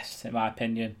his best, in my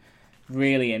opinion.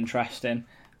 Really interesting,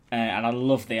 and I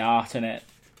love the art in it.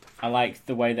 I like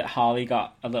the way that Harley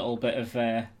got a little bit of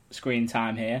screen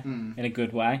time here, in a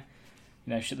good way.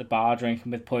 at the bar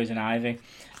drinking with Poison Ivy.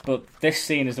 But this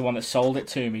scene is the one that sold it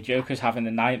to me. Joker's having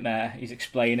the nightmare. He's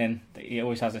explaining that he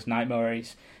always has this nightmare where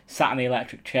he's sat in the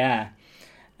electric chair,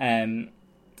 and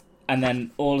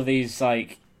then all these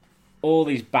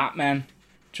Batmen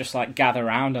just like gather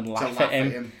around and laugh at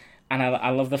him. And I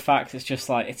love the fact it's just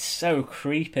like, it's so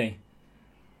creepy.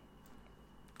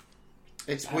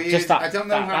 It's weird. Just I don't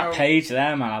know how that page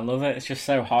there, man. I love it. It's just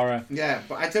so horror. Yeah,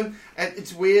 but I don't.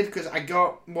 It's weird because I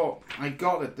got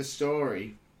at the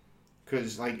story.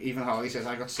 Because like even Harley says,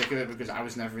 I got sick of it because I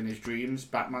was never in his dreams.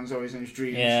 Batman's always in his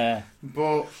dreams. Yeah.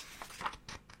 But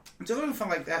I don't know if I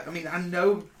like that. I mean, I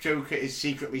know Joker is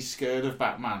secretly scared of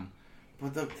Batman,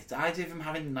 but the idea of him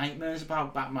having nightmares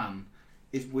about Batman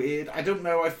is weird. I don't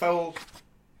know. I felt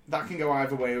that can go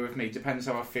either way with me. Depends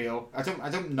how I feel. I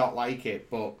don't not like it,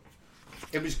 but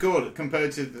it was good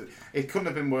compared to it couldn't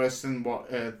have been worse than what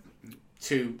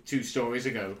two stories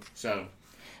ago. So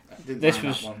this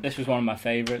was one of my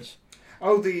favourites.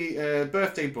 Oh, the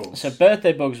Birthday Bugs. So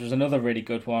Birthday Bugs was another really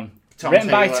good one. Written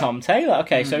by Tom Taylor.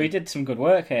 Okay, so he did some good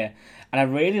work here. And I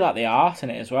really like the art in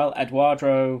it as well.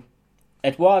 Eduardo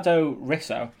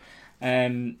Risso.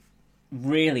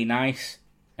 Really nice.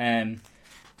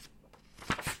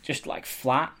 Just like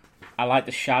flat. I like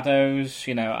the shadows,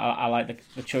 I like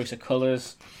the choice of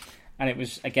colours. And it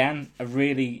was, again, a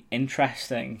really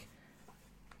interesting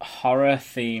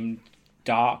horror-themed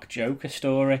dark Joker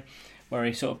story where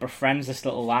he sort of befriends this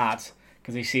little lad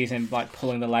because he sees him like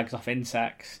pulling the legs off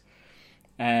insects,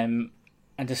 and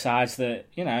decides that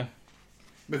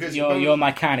because you're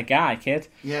my kind of guy, kid.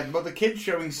 Yeah, but the kid's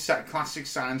showing classic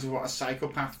signs of what a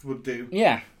psychopath would do.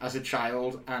 Yeah. As a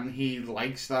child, and he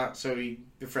likes that, so he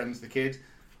befriends the kid,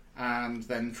 and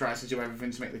then tries to do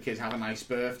everything to make the kid have a nice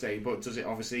birthday, but does it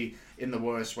obviously in the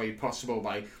worst way possible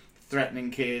by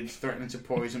threatening kids, threatening to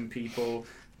poison people,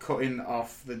 cutting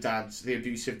off the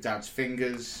abusive dad's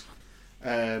fingers,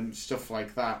 stuff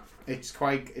like that. It's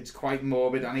quite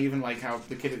morbid, and even like how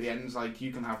the kid at the end is like,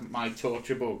 you can have my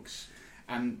torture bugs,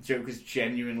 and Joker's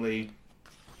genuinely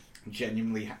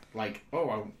like,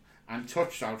 oh, I'm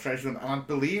touched, I'll treasure them, and I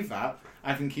believe that.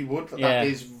 I think he would. Yeah. That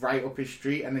is right up his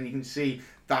street, and then you can see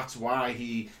that's why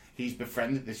he's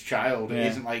befriended this child. Yeah. It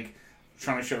isn't like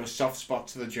trying to show a soft spot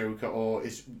to the Joker or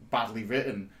is badly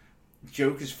written.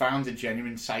 Joker's found a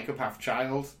genuine psychopath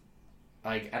child,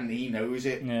 and he knows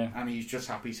it, and he's just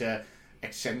happy to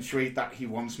accentuate that. He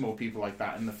wants more people like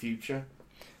that in the future.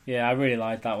 Yeah, I really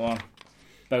liked that one,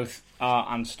 both art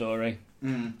and story.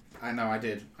 I know, I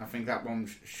did. I think that one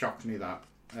shocked me. That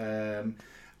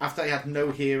after I had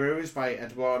No Heroes by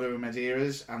Eduardo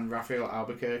Medeiros and Rafael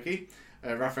Albuquerque.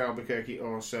 Rafael Albuquerque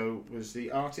also was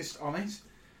the artist on it.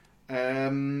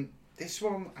 This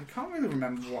one, I can't really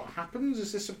remember what happens.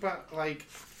 Is this about, like...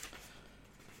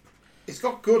 It's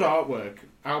got good artwork.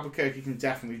 Albuquerque can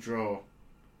definitely draw.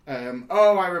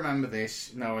 Oh, I remember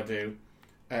this. No, I do.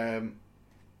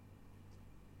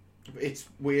 It's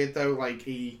weird, though, like,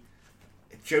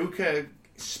 Joker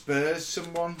spurs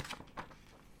someone.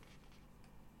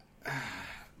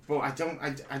 But I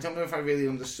don't know if I really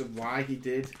understood why he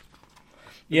did.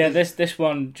 Yeah, this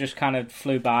one just kind of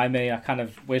flew by me. I kind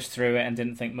of whizzed through it and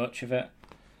didn't think much of it.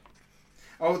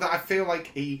 Oh, I feel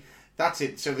like that's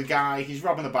it. So the guy, he's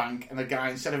robbing a bank, and the guy,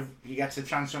 instead of, he gets a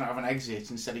chance to run out of an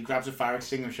exit, instead he grabs a fire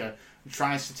extinguisher and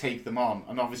tries to take them on,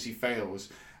 and obviously fails.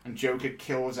 And Joker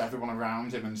kills everyone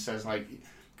around him and says, like,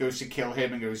 goes to kill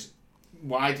him and goes,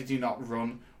 why did you not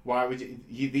run? Why would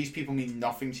these people mean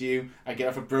nothing to you? I get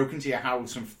off, I've broken into your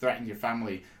house and threatened your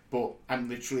family, but I'm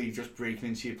literally just breaking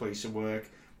into your place of work.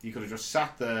 You could have just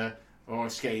sat there or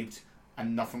escaped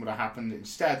and nothing would have happened.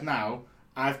 Instead, now,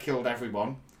 I've killed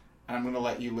everyone and I'm going to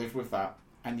let you live with that.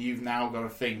 And you've now got to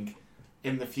think,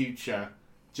 in the future,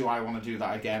 do I want to do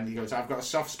that again? He goes, I've got a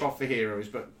soft spot for heroes,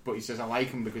 but he says, I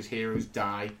like them because heroes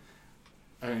die.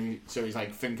 And so he's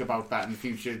like, think about that in the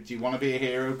future. Do you want to be a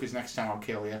hero? Because next time I'll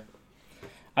kill you.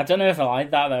 I don't know if I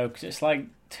like that, though, because it's like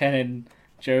turning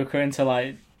Joker into,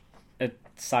 like, a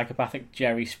psychopathic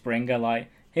Jerry Springer, like,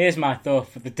 here's my thought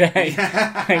for the day.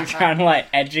 Like, trying to, like,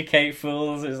 educate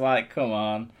fools. It's like, come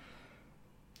on.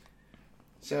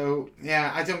 So,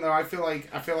 yeah, I don't know. I feel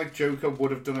like Joker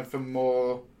would have done it for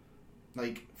more,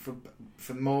 like,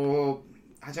 for more,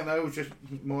 I don't know, just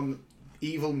more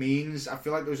evil means. I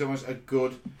feel like there was almost a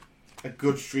good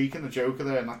streak in the Joker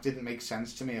there, and that didn't make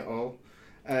sense to me at all.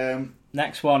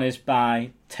 Next one is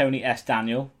by Tony S.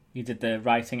 Daniel. He did the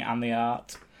writing and the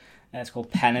art. It's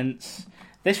called Penance.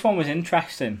 This one was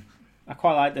interesting. I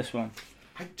quite like this one.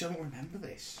 I don't remember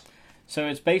this. So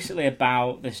it's basically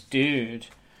about this dude.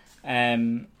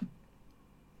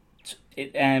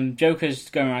 Joker's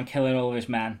going around killing all of his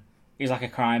men. he's like a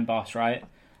crime boss, right?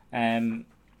 And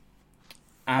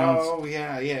oh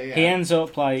yeah. he ends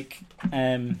up like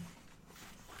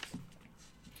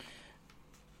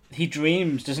he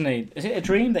dreams, doesn't he? Is it a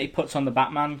dream that he puts on the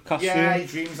Batman costume? Yeah, he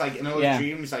dreams like in all his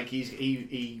dreams, like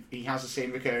he has the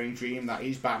same recurring dream that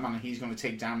he's Batman and he's going to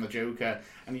take down the Joker,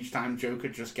 and each time Joker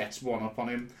just gets one up on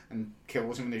him and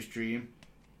kills him in his dream,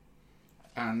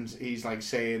 and he's like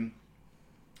saying,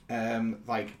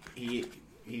 like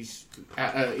he's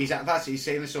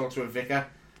saying this all to a vicar,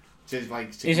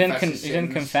 he's in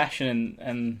confession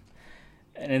and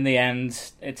in the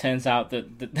end it turns out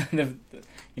that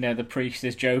the priest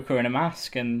is Joker in a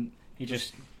mask, and he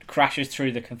just crashes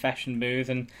through the confession booth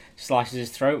and slices his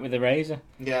throat with a razor.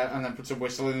 Yeah, and then puts a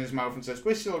whistle in his mouth and says,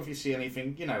 "Whistle if you see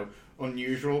anything,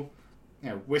 unusual,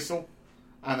 whistle."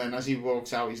 And then as he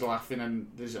walks out, he's laughing, and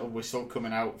there's a whistle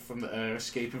coming out from the air,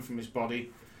 escaping from his body.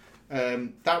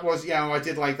 That was, I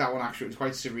did like that one actually. It was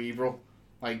quite cerebral,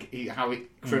 like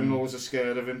criminals are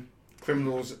scared of him.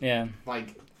 Criminals,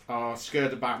 are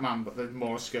scared of Batman, but they're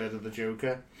more scared of the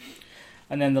Joker.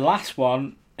 And then the last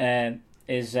one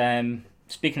is,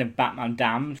 speaking of Batman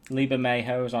Damned, Liber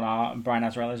Mayhew is on art and Brian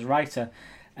Azzarello is a writer.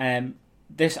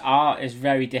 This art is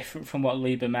very different from what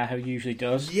Liber Mayhew usually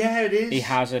does. Yeah, it is. He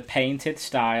has a painted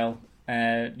style,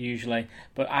 usually,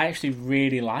 but I actually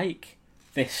really like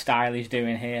this style he's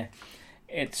doing here.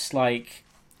 It's like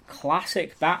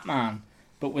classic Batman,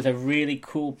 but with a really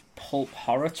cool pulp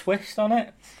horror twist on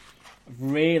it.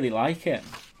 Really like it.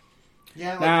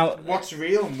 Yeah, now what's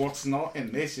real and what's not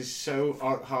in this is so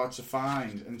hard to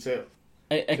find until.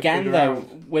 Again, though,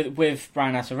 with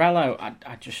Brian Azzarello,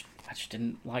 I just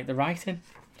didn't like the writing,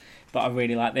 but I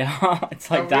really like the art. It's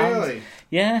like really?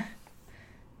 Yeah,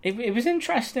 it was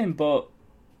interesting, but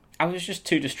I was just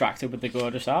too distracted with the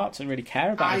gorgeous art to really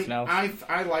care about anything else.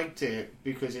 I liked it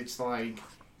because it's like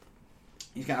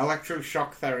you get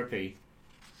electroshock therapy,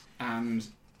 and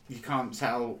you can't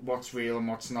tell what's real and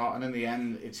what's not, and in the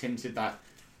end it's hinted that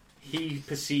he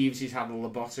perceives he's had a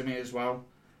lobotomy as well,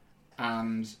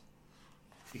 and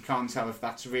you can't tell if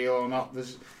that's real or not.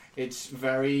 It's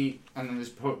very, and then there's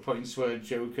points where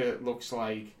Joker looks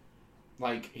like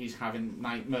he's having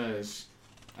nightmares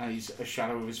and he's a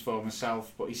shadow of his former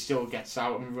self, but he still gets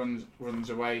out and runs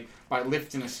away by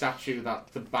lifting a statue that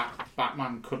the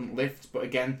Batman couldn't lift, but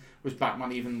again, was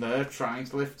Batman even there trying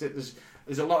to lift it?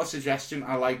 There's a lot of suggestion.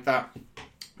 I like that.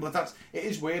 But it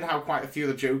is weird how quite a few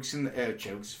of the a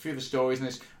few of the stories in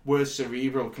this were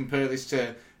cerebral. Compare this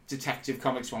to Detective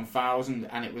Comics 1000,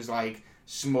 and it was like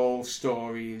small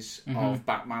stories of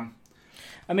Batman.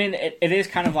 I mean, it is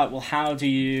kind of like, well, how do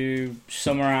you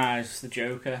summarise the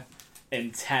Joker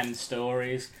in 10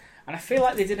 stories? And I feel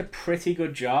like they did a pretty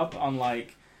good job on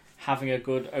like having a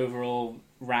good overall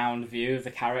round view of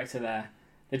the character there.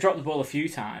 They dropped the ball a few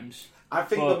times. I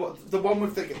think the one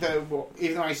with the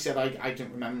even though I said I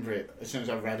didn't remember it, as soon as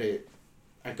I read it,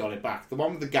 I got it back. The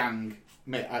one with the gang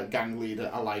leader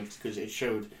I liked because it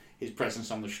showed his presence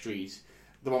on the street.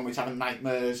 The one where he's having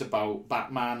nightmares about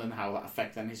Batman and how that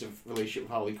affected his relationship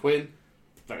with Harley Quinn,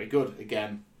 very good.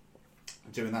 Again,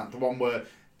 doing that. The one where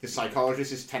the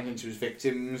psychologist is tending to his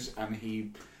victims and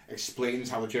he explains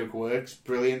how the Joker works,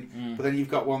 brilliant. But then you've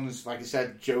got ones, like I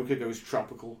said, Joker goes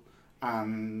tropical.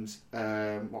 And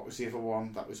what was the other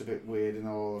one that was a bit weird and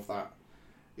all of that?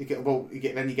 You get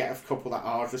a couple that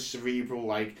are just cerebral,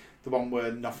 like the one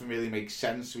where nothing really makes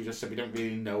sense. We just said we don't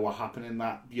really know what happened in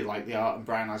that. You like the art, and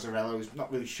Brian Azzarello is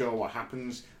not really sure what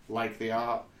happens. Like the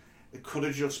art, it could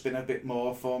have just been a bit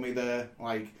more for me there,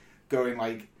 like going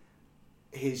like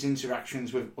his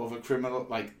interactions with other criminal,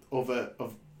 like other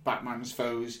of Batman's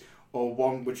foes. Or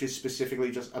one which is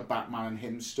specifically just a Batman and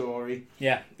him story.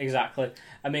 Yeah, exactly.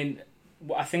 I mean,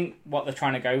 I think what they're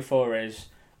trying to go for is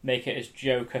make it as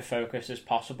Joker focused as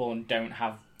possible and don't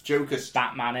have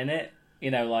Batman in it.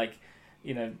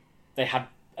 They had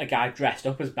a guy dressed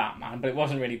up as Batman, but it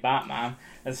wasn't really Batman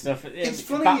and stuff. It's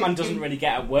funny, Batman doesn't really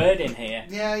get a word in here.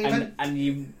 Yeah,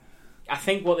 I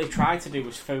think what they tried to do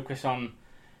was focus on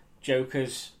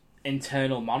Joker's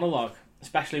internal monologue,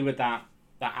 especially with that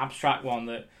abstract one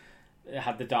that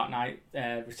had the Dark Knight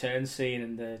Returns scene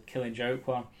and the Killing Joke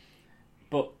one.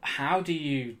 But how do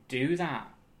you do that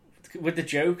with the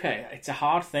Joker? It's a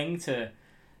hard thing to,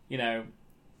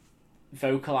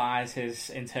 vocalize his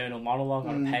internal monologue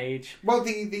on a page. Well,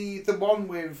 the one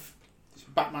with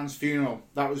Batman's funeral,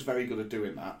 that was very good at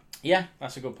doing that. Yeah,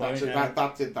 that's a good point.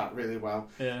 That did that really well.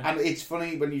 Yeah. And it's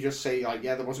funny when you just say like,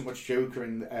 there wasn't much Joker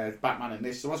in Batman in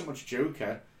this. There wasn't much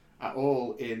Joker at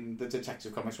all in the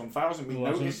Detective Comics 1000. We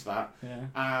noticed that,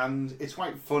 and it's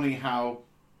quite funny how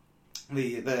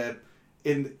the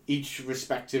in each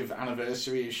respective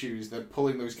anniversary issues, they're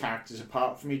pulling those characters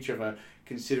apart from each other,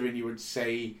 considering you would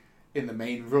say in the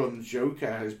main run,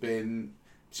 Joker has been...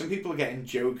 Some people are getting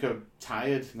Joker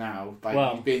tired now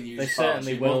by being used they far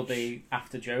certainly too will much. be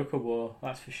after Joker War,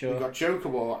 that's for sure. We've got Joker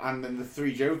War and then the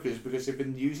 3 Jokers, because they've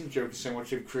been using Joker so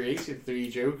much, they've created 3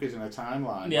 Jokers in a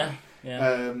timeline. Yeah.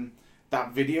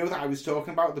 That video that I was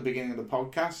talking about at the beginning of the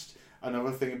podcast,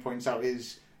 another thing it points out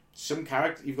is some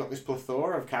character, you've got this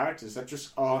plethora of characters that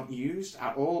just aren't used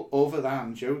at all, other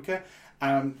than Joker.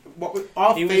 What was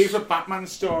our favourite Batman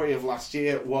story of last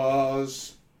year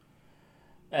was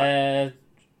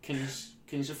Kings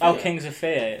of Fear. Oh, Kings of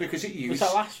Fear. Because it used... Was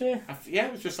that last year? Yeah,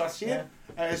 it was just last year.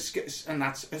 Yeah. And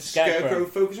that's a Scarecrow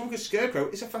focus one, because Scarecrow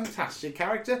is a fantastic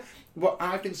character. What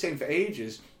I've been saying for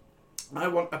ages, I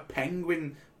want a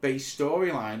Penguin-based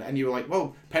storyline, and you were like,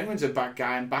 well, Penguin's a bad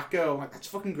guy and Batgirl. Like, that's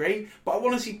fucking great, but I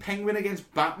want to see Penguin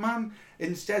against Batman.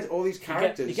 Instead, all these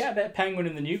characters... You get a bit of Penguin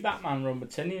in the new Batman run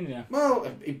with Tynion, yeah.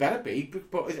 Well, he better be,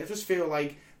 but I just feel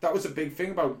like that was a big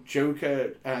thing about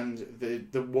Joker and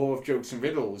the War of Jokes and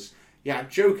Riddles. Yeah,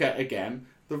 Joker again,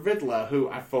 the Riddler, who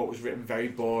I thought was written very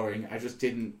boring. I just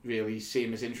didn't really see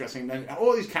him as interesting. And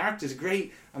all these characters are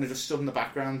great, and they're just stood in the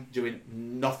background doing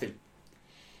nothing.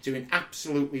 Doing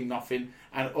absolutely nothing,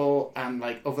 and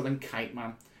like other than Kite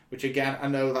Man, which again, I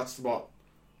know that's what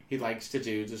he likes to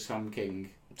do, does Tom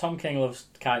King. Tom King loves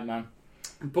Kite Man.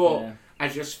 But I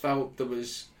just felt there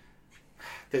was...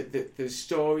 The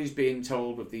stories being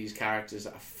told with these characters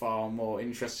that are far more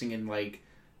interesting in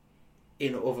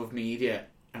other media,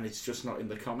 and it's just not in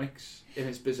the comics, and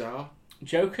it's bizarre.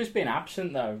 Joker's been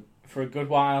absent though for a good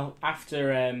while after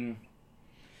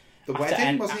the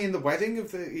wedding. Wasn't he in the wedding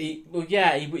of the? He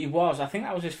was. I think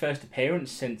that was his first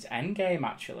appearance since Endgame,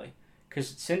 actually, because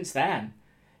since then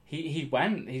he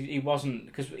went. He wasn't,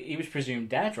 because he was presumed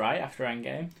dead right after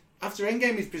Endgame. After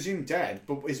Endgame, he's presumed dead,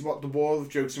 but is what the War of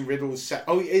Jokes and Riddles set?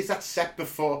 Oh, is that set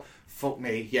before? Fuck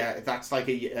me, yeah, that's like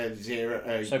a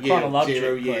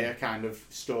zero year kind of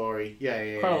story.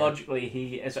 Yeah. Chronologically,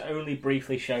 he has only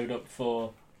briefly showed up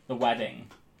for the wedding,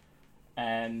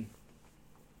 and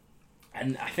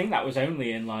I think that was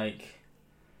only in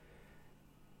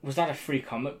was that a Free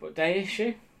Comic Book Day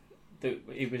issue?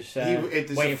 He was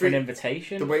waiting for an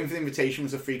invitation. The waiting for the invitation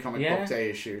was a Free Comic Book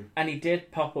Day issue, and he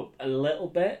did pop up a little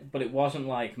bit, but it wasn't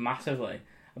massively.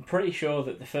 I'm pretty sure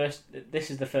that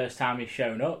this is the first time he's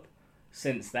shown up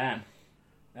since then.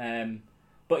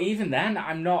 But even then,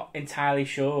 I'm not entirely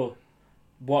sure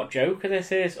what Joker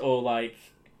this is, or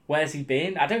where's he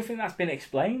been. I don't think that's been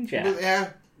explained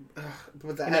yet.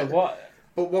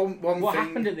 But what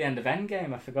happened at the end of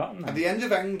Endgame? I've forgotten that. At the end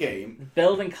of Endgame, the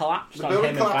building collapsed on him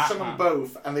and Batman. On them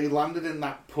both, and they landed in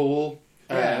that pool,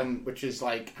 which is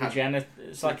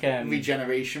it's like a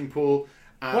regeneration pool.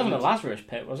 It wasn't a Lazarus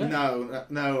pit, was it? No.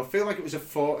 I feel like it was a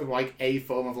form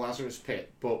of Lazarus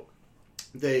pit, but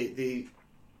we're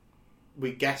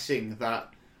guessing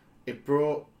that it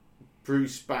brought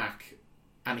Bruce back,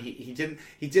 and he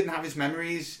didn't have his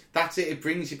memories. That's it. It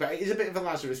brings you back. It is a bit of a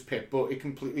Lazarus pit, but it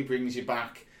completely brings you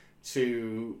back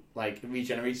to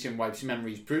regenerates and wipes your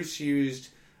memories. Bruce used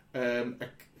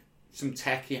some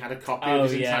tech. He had a copy of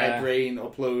his entire brain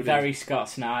uploaded. Very Scott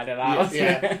Snyder, that was.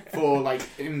 Yeah, for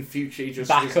in future he just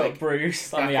backup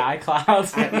Bruce on the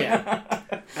iCloud.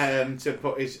 To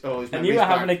put his memories and you were back.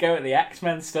 having a go at the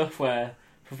X-Men stuff where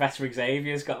Professor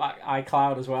Xavier's got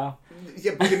iCloud as well.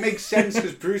 Yeah, but it makes sense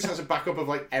because Bruce has a backup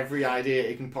of every idea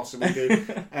he can possibly do.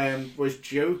 Whereas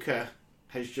Joker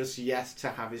has just yet to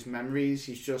have his memories.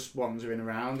 He's just wandering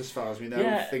around, as far as we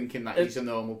know, thinking that he's a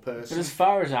normal person. But as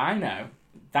far as I know,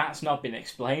 that's not been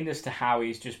explained as to how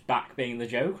he's just back being the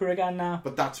Joker again now.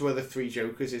 But that's where the 3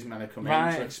 Jokers is meant to come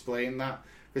in to explain that.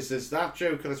 Because there's that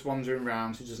Joker that's wandering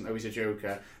around who doesn't know he's a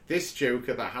Joker. This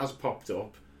Joker that has popped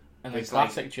up. And the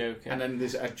classic Joker. And then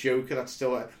there's a Joker that's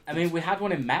still... I mean, we had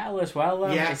one in Metal as well,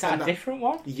 though. Yeah, is that a different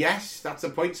one? Yes, that's the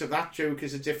point. So that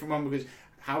Joker's a different one, because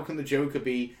how can the Joker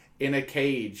be in a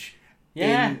cage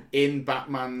in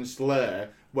Batman's lair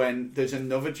when there's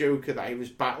another Joker that he was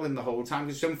battling the whole time?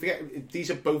 Because don't forget,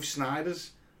 these are both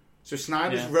Snyder's. So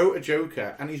Snyder's wrote a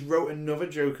Joker, and he's wrote another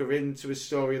Joker into his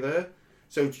story there.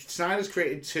 So Snyder's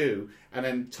created 2, and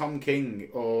then Tom King,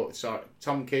 no,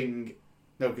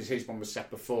 because his one was set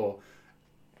before.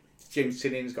 James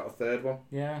Tynion's got a 3rd one.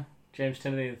 Yeah, James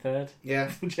Tynion the 3rd.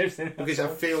 Yeah, James Tynion. Because I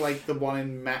feel like the one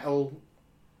in Metal,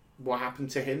 what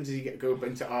happened to him? Did he go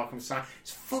into Arkham Asylum?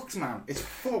 It's fucked, man. It's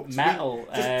fucked. Metal.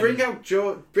 Just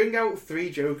bring out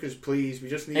 3 Jokers, please. We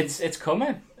just need. It's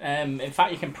coming. In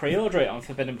fact, you can pre-order it on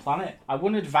Forbidden Planet. I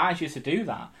wouldn't advise you to do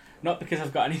that. Not because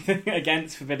I've got anything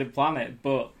against Forbidden Planet,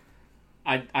 but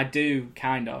I do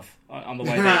kind of on the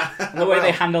way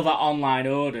they handle that online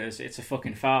orders. It's a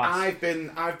fucking farce. I've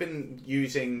been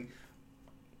using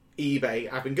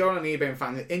eBay. I've been going on eBay and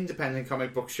finding independent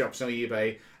comic book shops on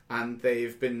eBay, and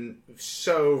they've been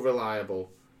so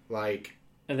reliable. Like,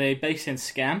 are they based in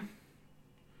Scam,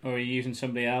 or are you using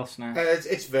somebody else now?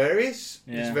 It's various.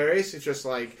 Yeah. It's various. It's just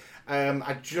like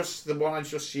the one I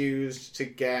just used to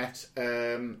get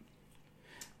the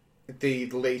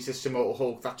latest Immortal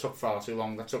Hulk. That took far too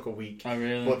long. That took a week. Oh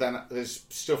really? But then there's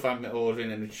stuff I'm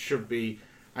ordering, and it should be.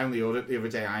 I only ordered it the other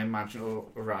day. I imagine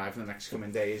it'll arrive in the next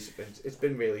coming days. It's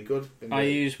been really good. I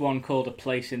use one called A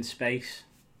Place in Space.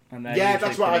 And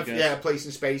that's what I've... Yeah, A Place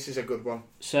in Space is a good one.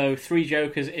 So, 3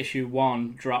 Jokers issue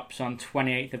 1 drops on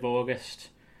 28th of August.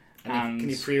 And can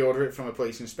you pre-order it from A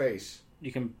Place in Space?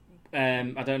 You can...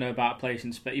 I don't know about A Place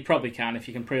in Space. You probably can if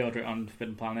you can pre-order it on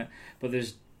Forbidden Planet. But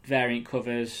there's variant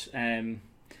covers.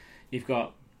 You've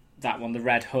got that one, the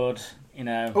Red Hood, you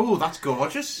know. Oh, that's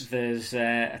gorgeous. There's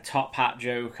a Top Hat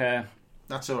Joker.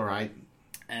 That's alright.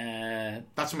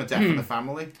 That's from A Death in the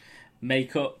Family.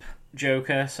 Makeup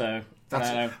Joker, so...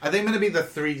 Are they going to be the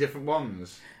 3 different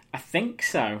ones? I think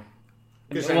so.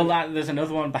 There's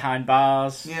another one behind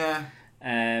bars. Yeah.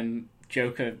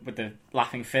 Joker with the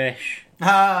laughing fish.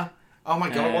 Oh my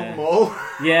god, I want them all.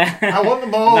 Yeah. I want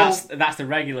them all. That's the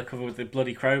regular cover with the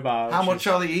bloody crowbar. How much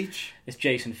are they each? It's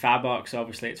Jason Fabok,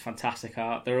 obviously it's fantastic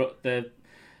art. They're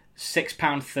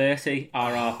 £6.30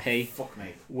 RRP. Fuck me.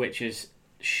 Which is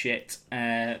shit.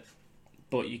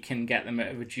 But you can get them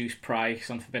at a reduced price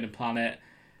on Forbidden Planet.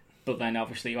 But then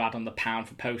obviously you add on the £1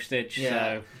 for postage,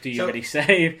 so do you really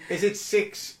save? Is it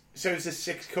 6? So is there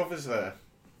 6 covers there?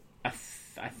 I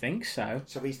think so.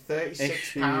 So he's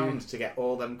 £36 to get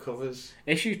all them covers.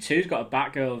 Issue 2's got a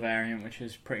Batgirl variant, which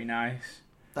is pretty nice.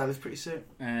 That is pretty sick.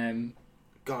 And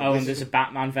there's a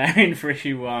Batman variant for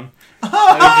issue 1.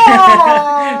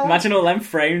 Oh! Imagine all them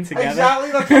framed together.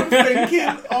 Exactly, that's what I'm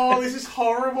thinking. Oh, this is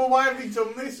horrible. Why have we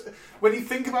done this? When you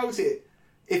think about it,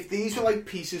 if these were like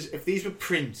pieces, if these were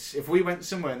prints, if we went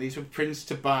somewhere and these were prints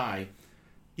to buy,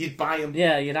 you'd buy them.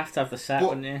 Yeah, you'd have to have the set,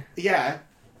 wouldn't you? Yeah,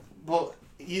 but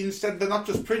instead they're not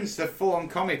just prints; they're full-on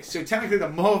comics. So technically, they're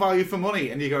more value for money.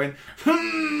 And you're going,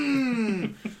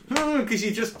 because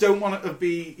you just don't want to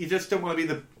be. You just don't want to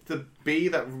be the bee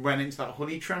that went into that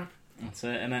honey trap. That's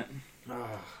it, innit? Oh.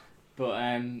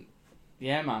 But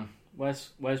yeah, man, where's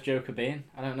Joker been?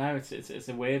 I don't know. It's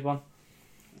a weird one.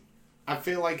 I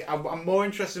feel like I'm more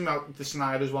interested about the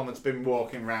Snyder's one that's been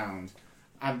walking around,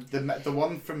 and the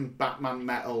one from Batman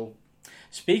Metal.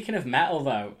 Speaking of metal,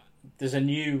 though, there's a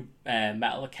new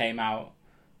metal that came out.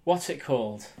 What's it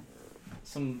called?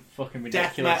 Some fucking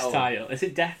ridiculous title. Is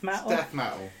it Death Metal? It's Death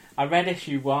Metal. I read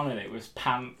issue 1 and it was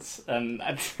pants, and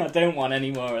I don't want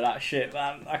any more of that shit,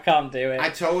 man. I can't do it.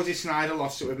 I told you Snyder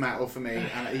lost it with Metal for me,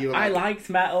 and you were like, I liked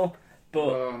Metal, but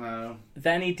oh no.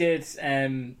 Then he did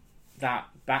that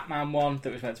Batman one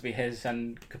that was meant to be his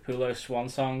and Capullo's swan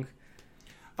song.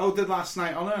 Oh, the Last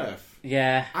Night on Earth?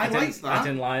 Yeah. I liked that. I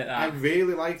didn't like that. I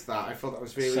really liked that. I thought that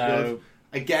was really good.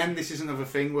 Again, this is another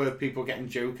thing where people getting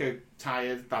Joker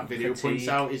tired. That video points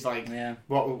out is like,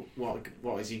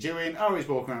 what is he doing? Oh, he's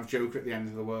walking around with Joker at the end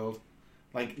of the world.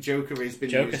 Like, Joker has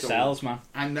been Joker used sells, man.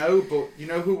 I know, but you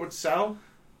know who would sell?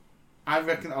 I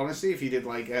reckon, honestly, if you did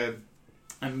like a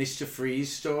Mr.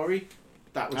 Freeze story,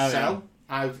 that would sell. Yeah.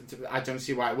 I don't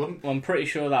see why it wouldn't. Well, I'm pretty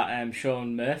sure that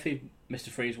Sean Murphy Mr.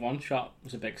 Freeze one shot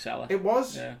was a big seller. It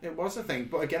was. Yeah. It was a thing.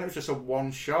 But again, it was just a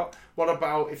one shot. What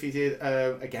about if you did,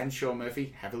 again, Sean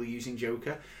Murphy, heavily using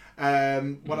Joker.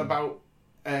 What about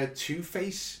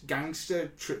Two-Face,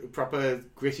 gangster, proper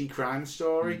gritty crime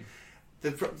story?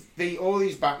 All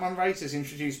these Batman writers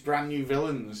introduced brand new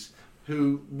villains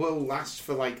who will last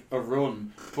for like a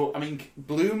run. But I mean,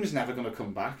 Bloom's never going to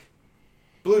come back.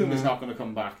 Bloom is not going to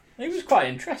come back. He was quite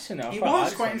interesting. Though. He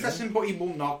was quite interesting, but he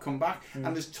will not come back. And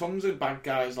there's tons of bad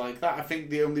guys like that. I think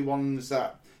the only ones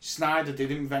that Snyder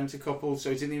did invent a couple. So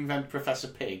he didn't invent Professor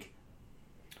Pig.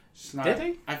 Did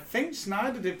he? I think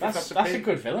Snyder did Professor Pig. That's a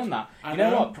good villain, that. You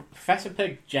know what? Professor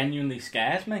Pig genuinely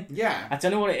scares me. Yeah. I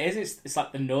don't know what it is. It's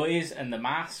like the noise and the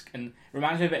mask, and it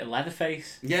reminds me a bit of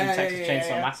Leatherface from Texas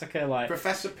Chainsaw Massacre. Like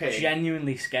Professor Pig.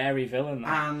 Genuinely scary villain.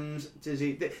 That. And does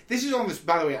he... This is on this,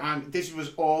 by the way, and this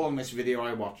was all on this video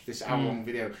I watched, this hour-long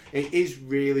video. It is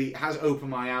really... has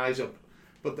opened my eyes up.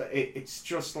 But it's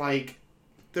just like...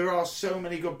 There are so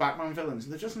many good Batman villains,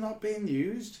 and they're just not being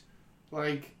used.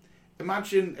 Like...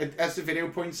 Imagine, as the video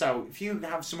points out, if you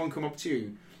have someone come up to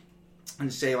you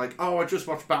and say, like, oh, I just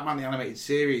watched Batman the Animated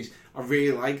Series. I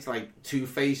really liked, like,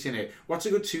 Two-Face in it. What's a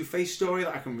good Two-Face story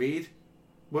that I can read?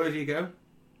 Where do you go?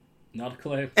 Not a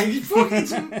clue.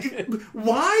 And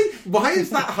why? Why is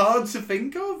that hard to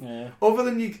think of? Yeah. Other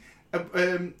than you,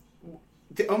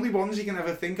 the only ones you can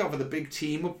ever think of are the big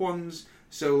team up ones.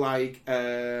 So like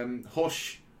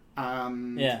Hush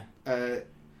and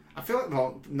I feel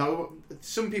like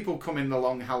some people come in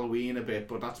along Halloween a bit,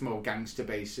 but that's more gangster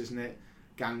based, isn't it?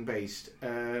 Gang based.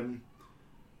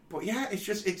 But yeah,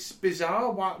 it's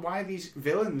bizarre. Why are these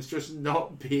villains just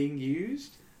not being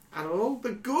used at all?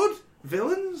 They're good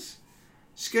villains.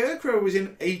 Scarecrow was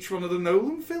in each one of the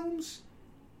Nolan films.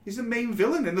 He's the main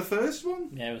villain in the first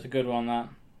one. Yeah, it was a good one, that.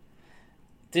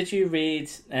 Did you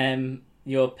read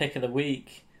your pick of the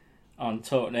week on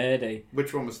Talk Nerdy?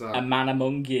 Which one was that? A Man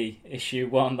Among Ye, issue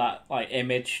 1, that like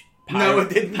Image no, I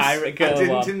didn't. Pirate Girl I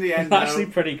didn't one. in the end. Actually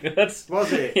pretty good.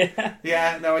 Was it? Yeah.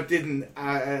 Yeah, no, I didn't.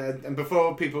 And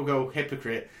before people go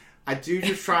hypocrite, I do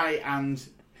just try and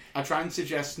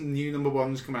suggest new number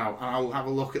ones come out, and I'll have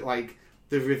a look at like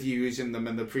the reviews in them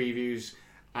and the previews,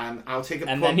 and I'll take a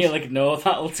and punt. then you'll ignore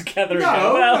that altogether.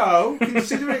 No.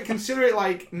 Consider it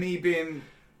like me being.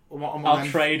 I'll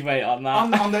trade weight on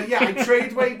that. I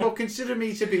trade weight, but consider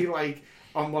me to be like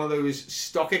on one of those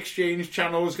stock exchange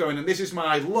channels going, and this is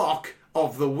my lock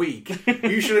of the week.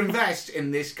 You should invest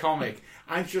in this comic.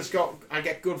 I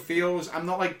get good feels. I'm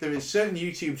not like, there is certain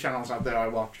YouTube channels out there I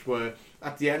watched where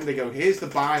at the end they go, here's the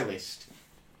buy list,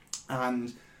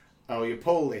 and your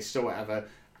pull list or whatever,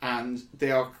 and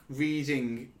they are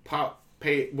reading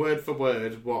word for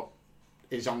word what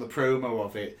is on the promo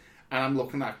of it, and I'm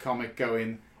looking at that comic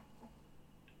going,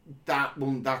 that's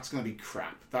going to be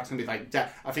crap. That's going to be like,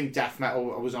 I think Death Metal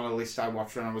was on a list I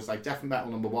watched, and I was like, Death Metal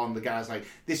number 1, the guy's like,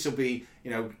 this will be,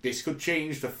 this could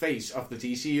change the face of the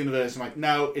DC universe. I'm like,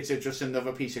 no, it's just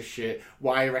another piece of shit.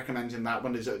 Why are you recommending that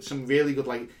when there's some really good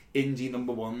like indie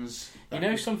number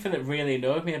 1s? Something that really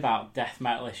annoyed me about Death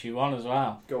Metal issue 1 as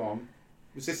well? Go on.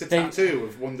 Was this a tattoo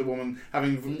of Wonder Woman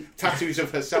having tattoos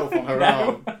of herself on her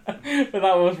arm? But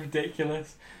that was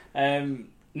ridiculous.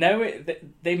 No,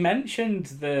 they mentioned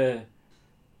the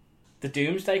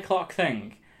Doomsday Clock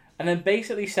thing, and then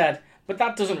basically said, but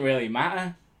that doesn't really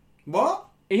matter. What?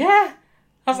 Yeah.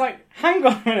 I was like, hang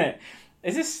on a minute.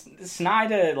 Is this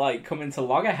Snyder like coming to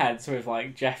loggerheads with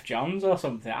like Jeff Johns or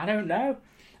something? I don't know.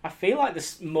 I feel like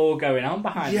there's more going on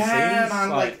behind the scenes. Yeah,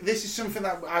 man, like this is something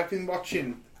that I've been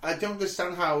watching. I don't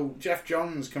understand how Jeff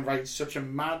Johns can write such a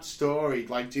mad story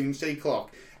like Doomsday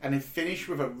Clock and then finish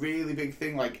with a really big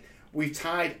thing like, we've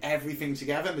tied everything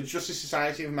together, and the Justice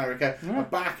Society of America are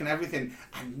back and everything,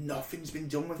 and nothing's been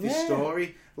done with this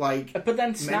story. Like, but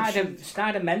then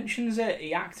Snyder mentions it.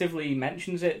 He actively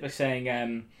mentions it by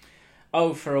saying,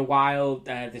 for a while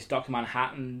this Dr.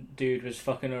 Manhattan dude was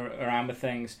fucking around with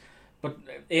things, but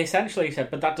he essentially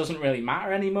said, but that doesn't really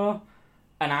matter anymore,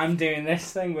 and I'm doing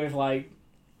this thing with like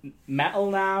metal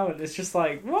now, and it's just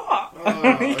like, what?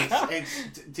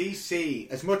 It's DC.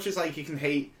 As much as like you can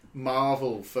hate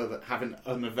Marvel for having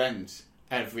an event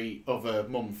every other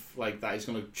month like that is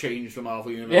going to change the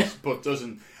Marvel universe, but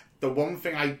doesn't. The one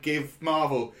thing I give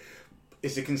Marvel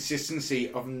is the consistency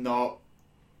of not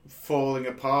falling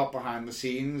apart behind the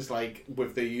scenes, like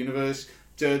with the universe.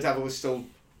 Daredevil is still.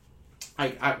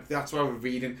 That's what I was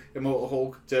reading. Immortal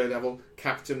Hulk, Daredevil,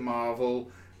 Captain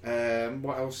Marvel.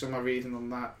 What else am I reading on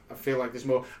that? I feel like there's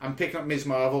more. I'm picking up Ms.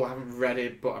 Marvel. I haven't read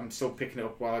it, but I'm still picking it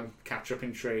up while I catch up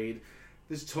in trade.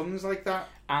 There's tons like that.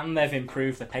 And they've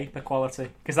improved the paper quality.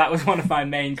 Because that was one of my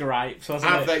main gripes, wasn't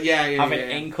it? Having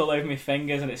ink all over my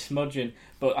fingers and it's smudging.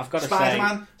 But I've got to say...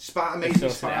 Amazing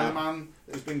Spider-Man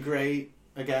has been great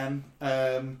again.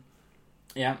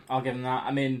 Yeah, I'll give them that.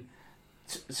 I mean,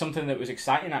 something that was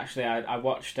exciting actually, I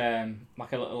watched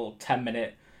like a little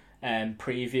 10-minute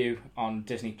preview on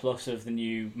Disney Plus of the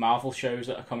new Marvel shows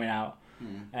that are coming out.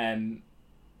 And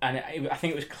I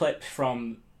think it was clipped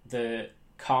from the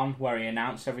con where he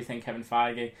announced everything, Kevin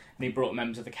Feige, and he brought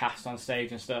members of the cast on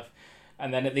stage and stuff.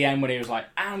 And then at the end when he was like,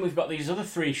 and we've got these other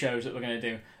 3 shows that we're going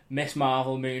to do, Miss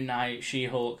Marvel, Moon Knight,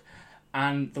 She-Hulk.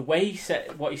 And the way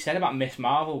what he said about Miss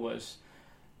Marvel was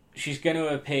she's going to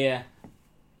appear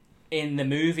in the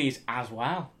movies as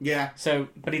well. Yeah. So,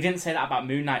 but he didn't say that about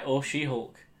Moon Knight or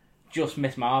She-Hulk, just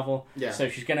Miss Marvel. Yeah. So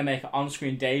she's going to make an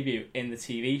on-screen debut in the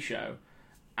TV show,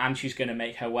 and she's going to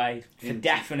make her way for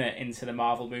definite into the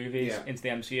Marvel movies, into the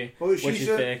MCU, which is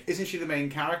big. Isn't she the main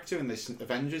character in this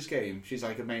Avengers game? She's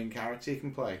like a main character you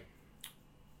can play.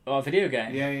 Oh, a video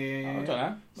game? Yeah. I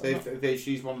don't know.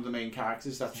 She's one of the main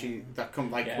characters that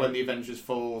come when the Avengers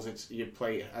falls. You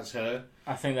play as her.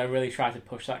 I think they really try to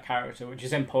push that character, which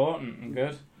is important and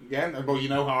good. Yeah, well, you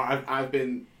know how I've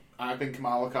been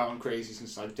Kamala Khan crazy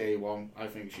since like day one. I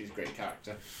think she's a great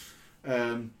character.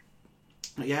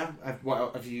 Yeah, have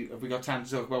we got time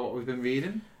to talk about what we've been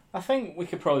reading? I think we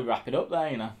could probably wrap it up there,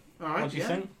 you know. All right, What do you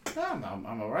think?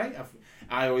 I'm all right.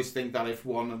 I always think that if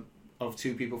one of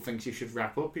two people thinks you should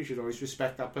wrap up, you should always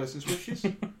respect that person's wishes.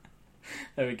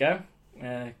 There we go.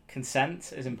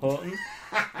 Consent is important.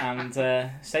 And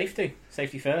safety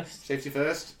first. Safety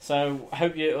first. So I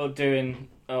hope you're all doing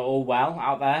all well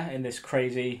out there in this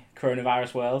crazy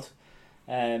coronavirus world.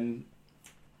 And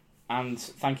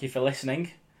thank you for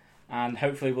listening. And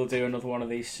hopefully we'll do another one of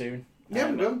these soon.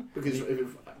 Yeah, we will. Because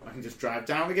I can just drive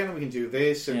down again and we can do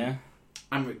this.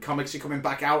 And comics are coming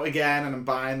back out again and I'm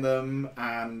buying them.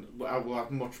 And we'll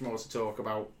have much more to talk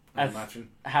about, I imagine.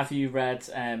 Have you read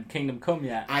Kingdom Come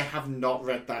yet? I have not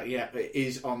read that yet. It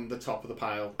is on the top of the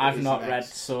pile. I've not read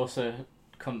Saucer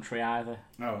Country either.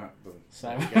 Oh, right.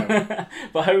 So,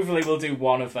 but hopefully we'll do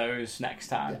one of those next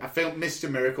time. I feel Mr.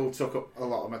 Miracle took up a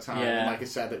lot of my time. Yeah. And like I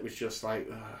said, it was just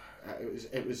like...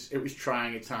 It was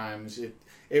trying at times.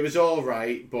 It was all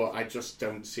right, but I just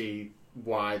don't see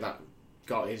why that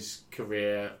got his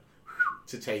career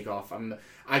to take off. And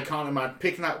I can't imagine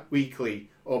picking that weekly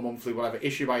or monthly, whatever,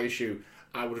 issue by issue.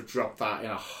 I would have dropped that in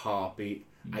a heartbeat.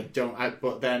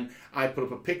 But then I put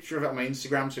up a picture of it on my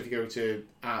Instagram. So if you go to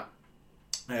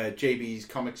JB's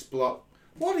Comics blog,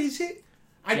 what is it?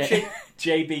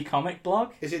 JB Comic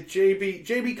Blog. Is it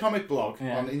JB Comic Blog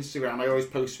on Instagram? I always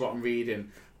post what I'm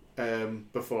reading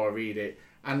before I read it.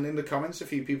 And in the comments, a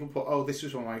few people put, "Oh, this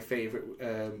was one of my favourite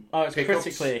it's pickups.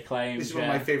 critically acclaimed. This is one of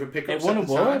my favourite pickups." It won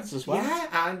awards as well. Yeah,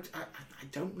 and I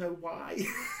don't know why.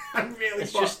 I'm really.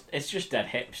 It's just dead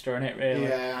hipster, isn't it? Really.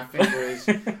 Yeah, I think there is.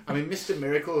 I mean, Mr.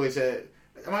 Miracle is a.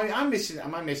 Am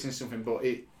I missing something? But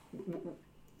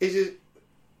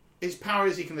his power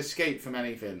is he can escape from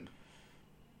anything.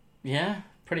 Yeah,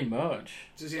 pretty much.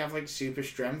 Does he have like super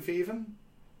strength even?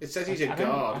 It says he's a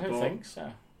guard. I don't think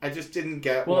so. I just didn't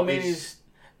get. Well, I mean,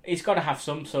 he's got to have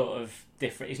some sort of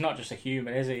different. He's not just a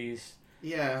human, is he?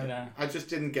 Yeah. You know. I just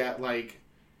didn't get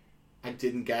I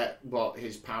didn't get what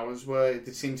his powers were.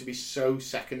 They seemed to be so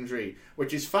secondary,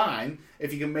 which is fine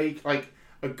if you can make like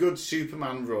a good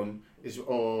Superman run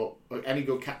or any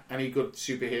good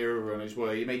superhero run is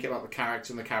where you make it about the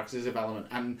character and the character's development,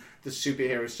 and the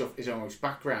superhero stuff is almost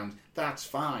background. That's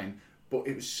fine, but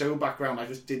it was so background. I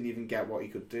just didn't even get what he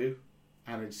could do,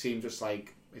 and it seemed just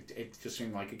like. It just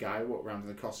seemed like a guy who walked around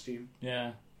in a costume.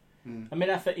 Yeah. I mean,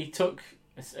 I think he took,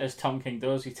 as Tom King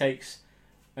does, he takes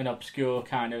an obscure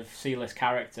kind of C-list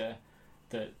character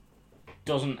that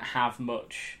doesn't have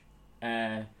much...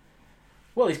 well,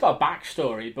 he's got a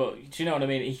backstory, but do you know what I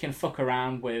mean? He can fuck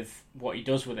around with what he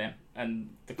does with him, and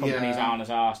the companies aren't as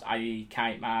arsed, i.e.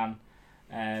 Kite Man.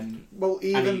 Well,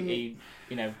 even... And he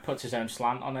puts his own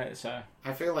slant on it, so...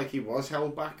 I feel like he was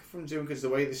held back from doing, because the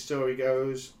way the story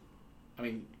goes... I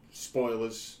mean,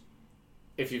 spoilers.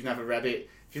 If you've never read it,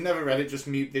 just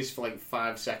mute this for like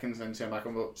 5 seconds and then turn back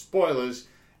on. But spoilers,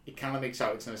 it kind of makes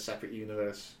out it's in a separate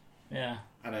universe. Yeah.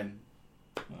 And then,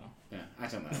 I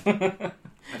don't know.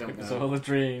 It's all a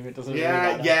dream. It doesn't.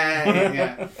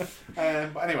 Yeah.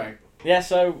 But anyway. Yeah.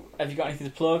 So, have you got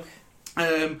anything to plug?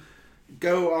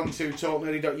 Go on to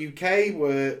talknerdy.uk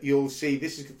where you'll see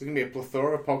this is going to be a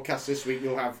plethora of podcasts this week.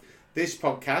 You'll have this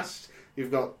podcast. You've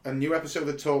got a new episode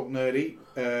of Talk Nerdy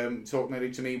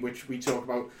to Me, which we talk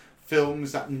about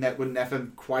films that were never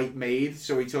quite made.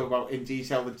 So we talk about in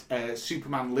detail that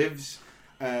Superman Lives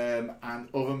and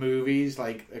other movies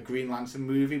like a Green Lantern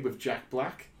movie with Jack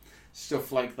Black,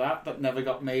 stuff like that never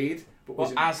got made.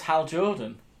 But as Hal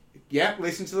Jordan? Yeah,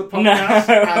 listen to the podcast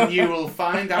and you will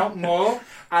find out more.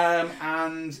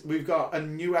 And we've got a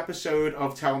new episode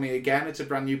of Tell Me Again. It's a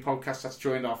brand new podcast that's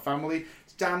joined our family.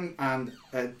 Dan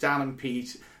and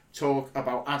Pete talk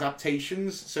about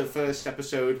adaptations. So first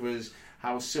episode was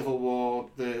how Civil War,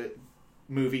 the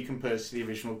movie, compares to the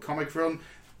original comic run.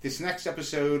 This next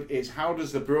episode is how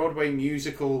does the Broadway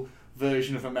musical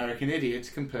version of American Idiot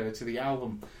compare to the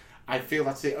album? I feel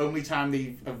that's the only time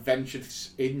they've ventured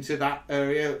into that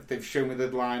area. They've shown me the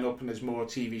lineup and there's more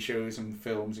TV shows and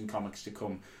films and comics to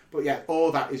come. But yeah,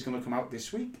 all that is going to come out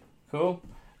this week. Cool.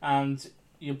 And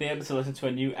you'll be able to listen to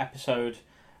a new episode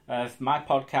of my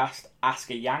podcast, Ask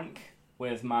a Yank,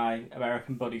 with my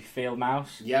American buddy Field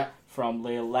Mouse from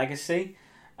Leal Legacy.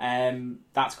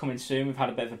 That's coming soon. We've had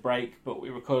a bit of a break, but we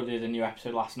recorded a new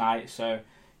episode last night, so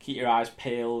keep your eyes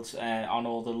peeled on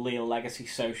all the Leal Legacy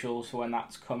socials for when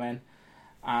that's coming.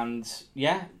 And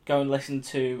yeah, go and listen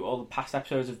to all the past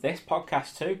episodes of this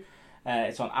podcast too.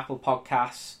 It's on Apple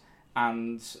Podcasts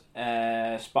and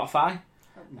Spotify.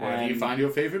 Wherever you find your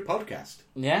favourite podcast.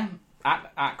 Yeah.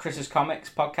 At Chris's Comics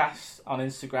Podcast on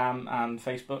Instagram and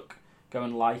Facebook. Go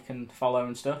and like and follow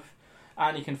and stuff.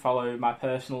 and you can follow my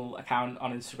personal account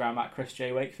on Instagram at Chris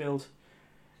J Wakefield.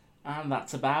 And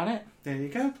that's about it. There you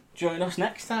go. Join us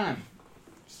next time.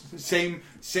 Same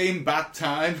bat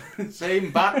time,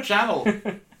 same bat channel.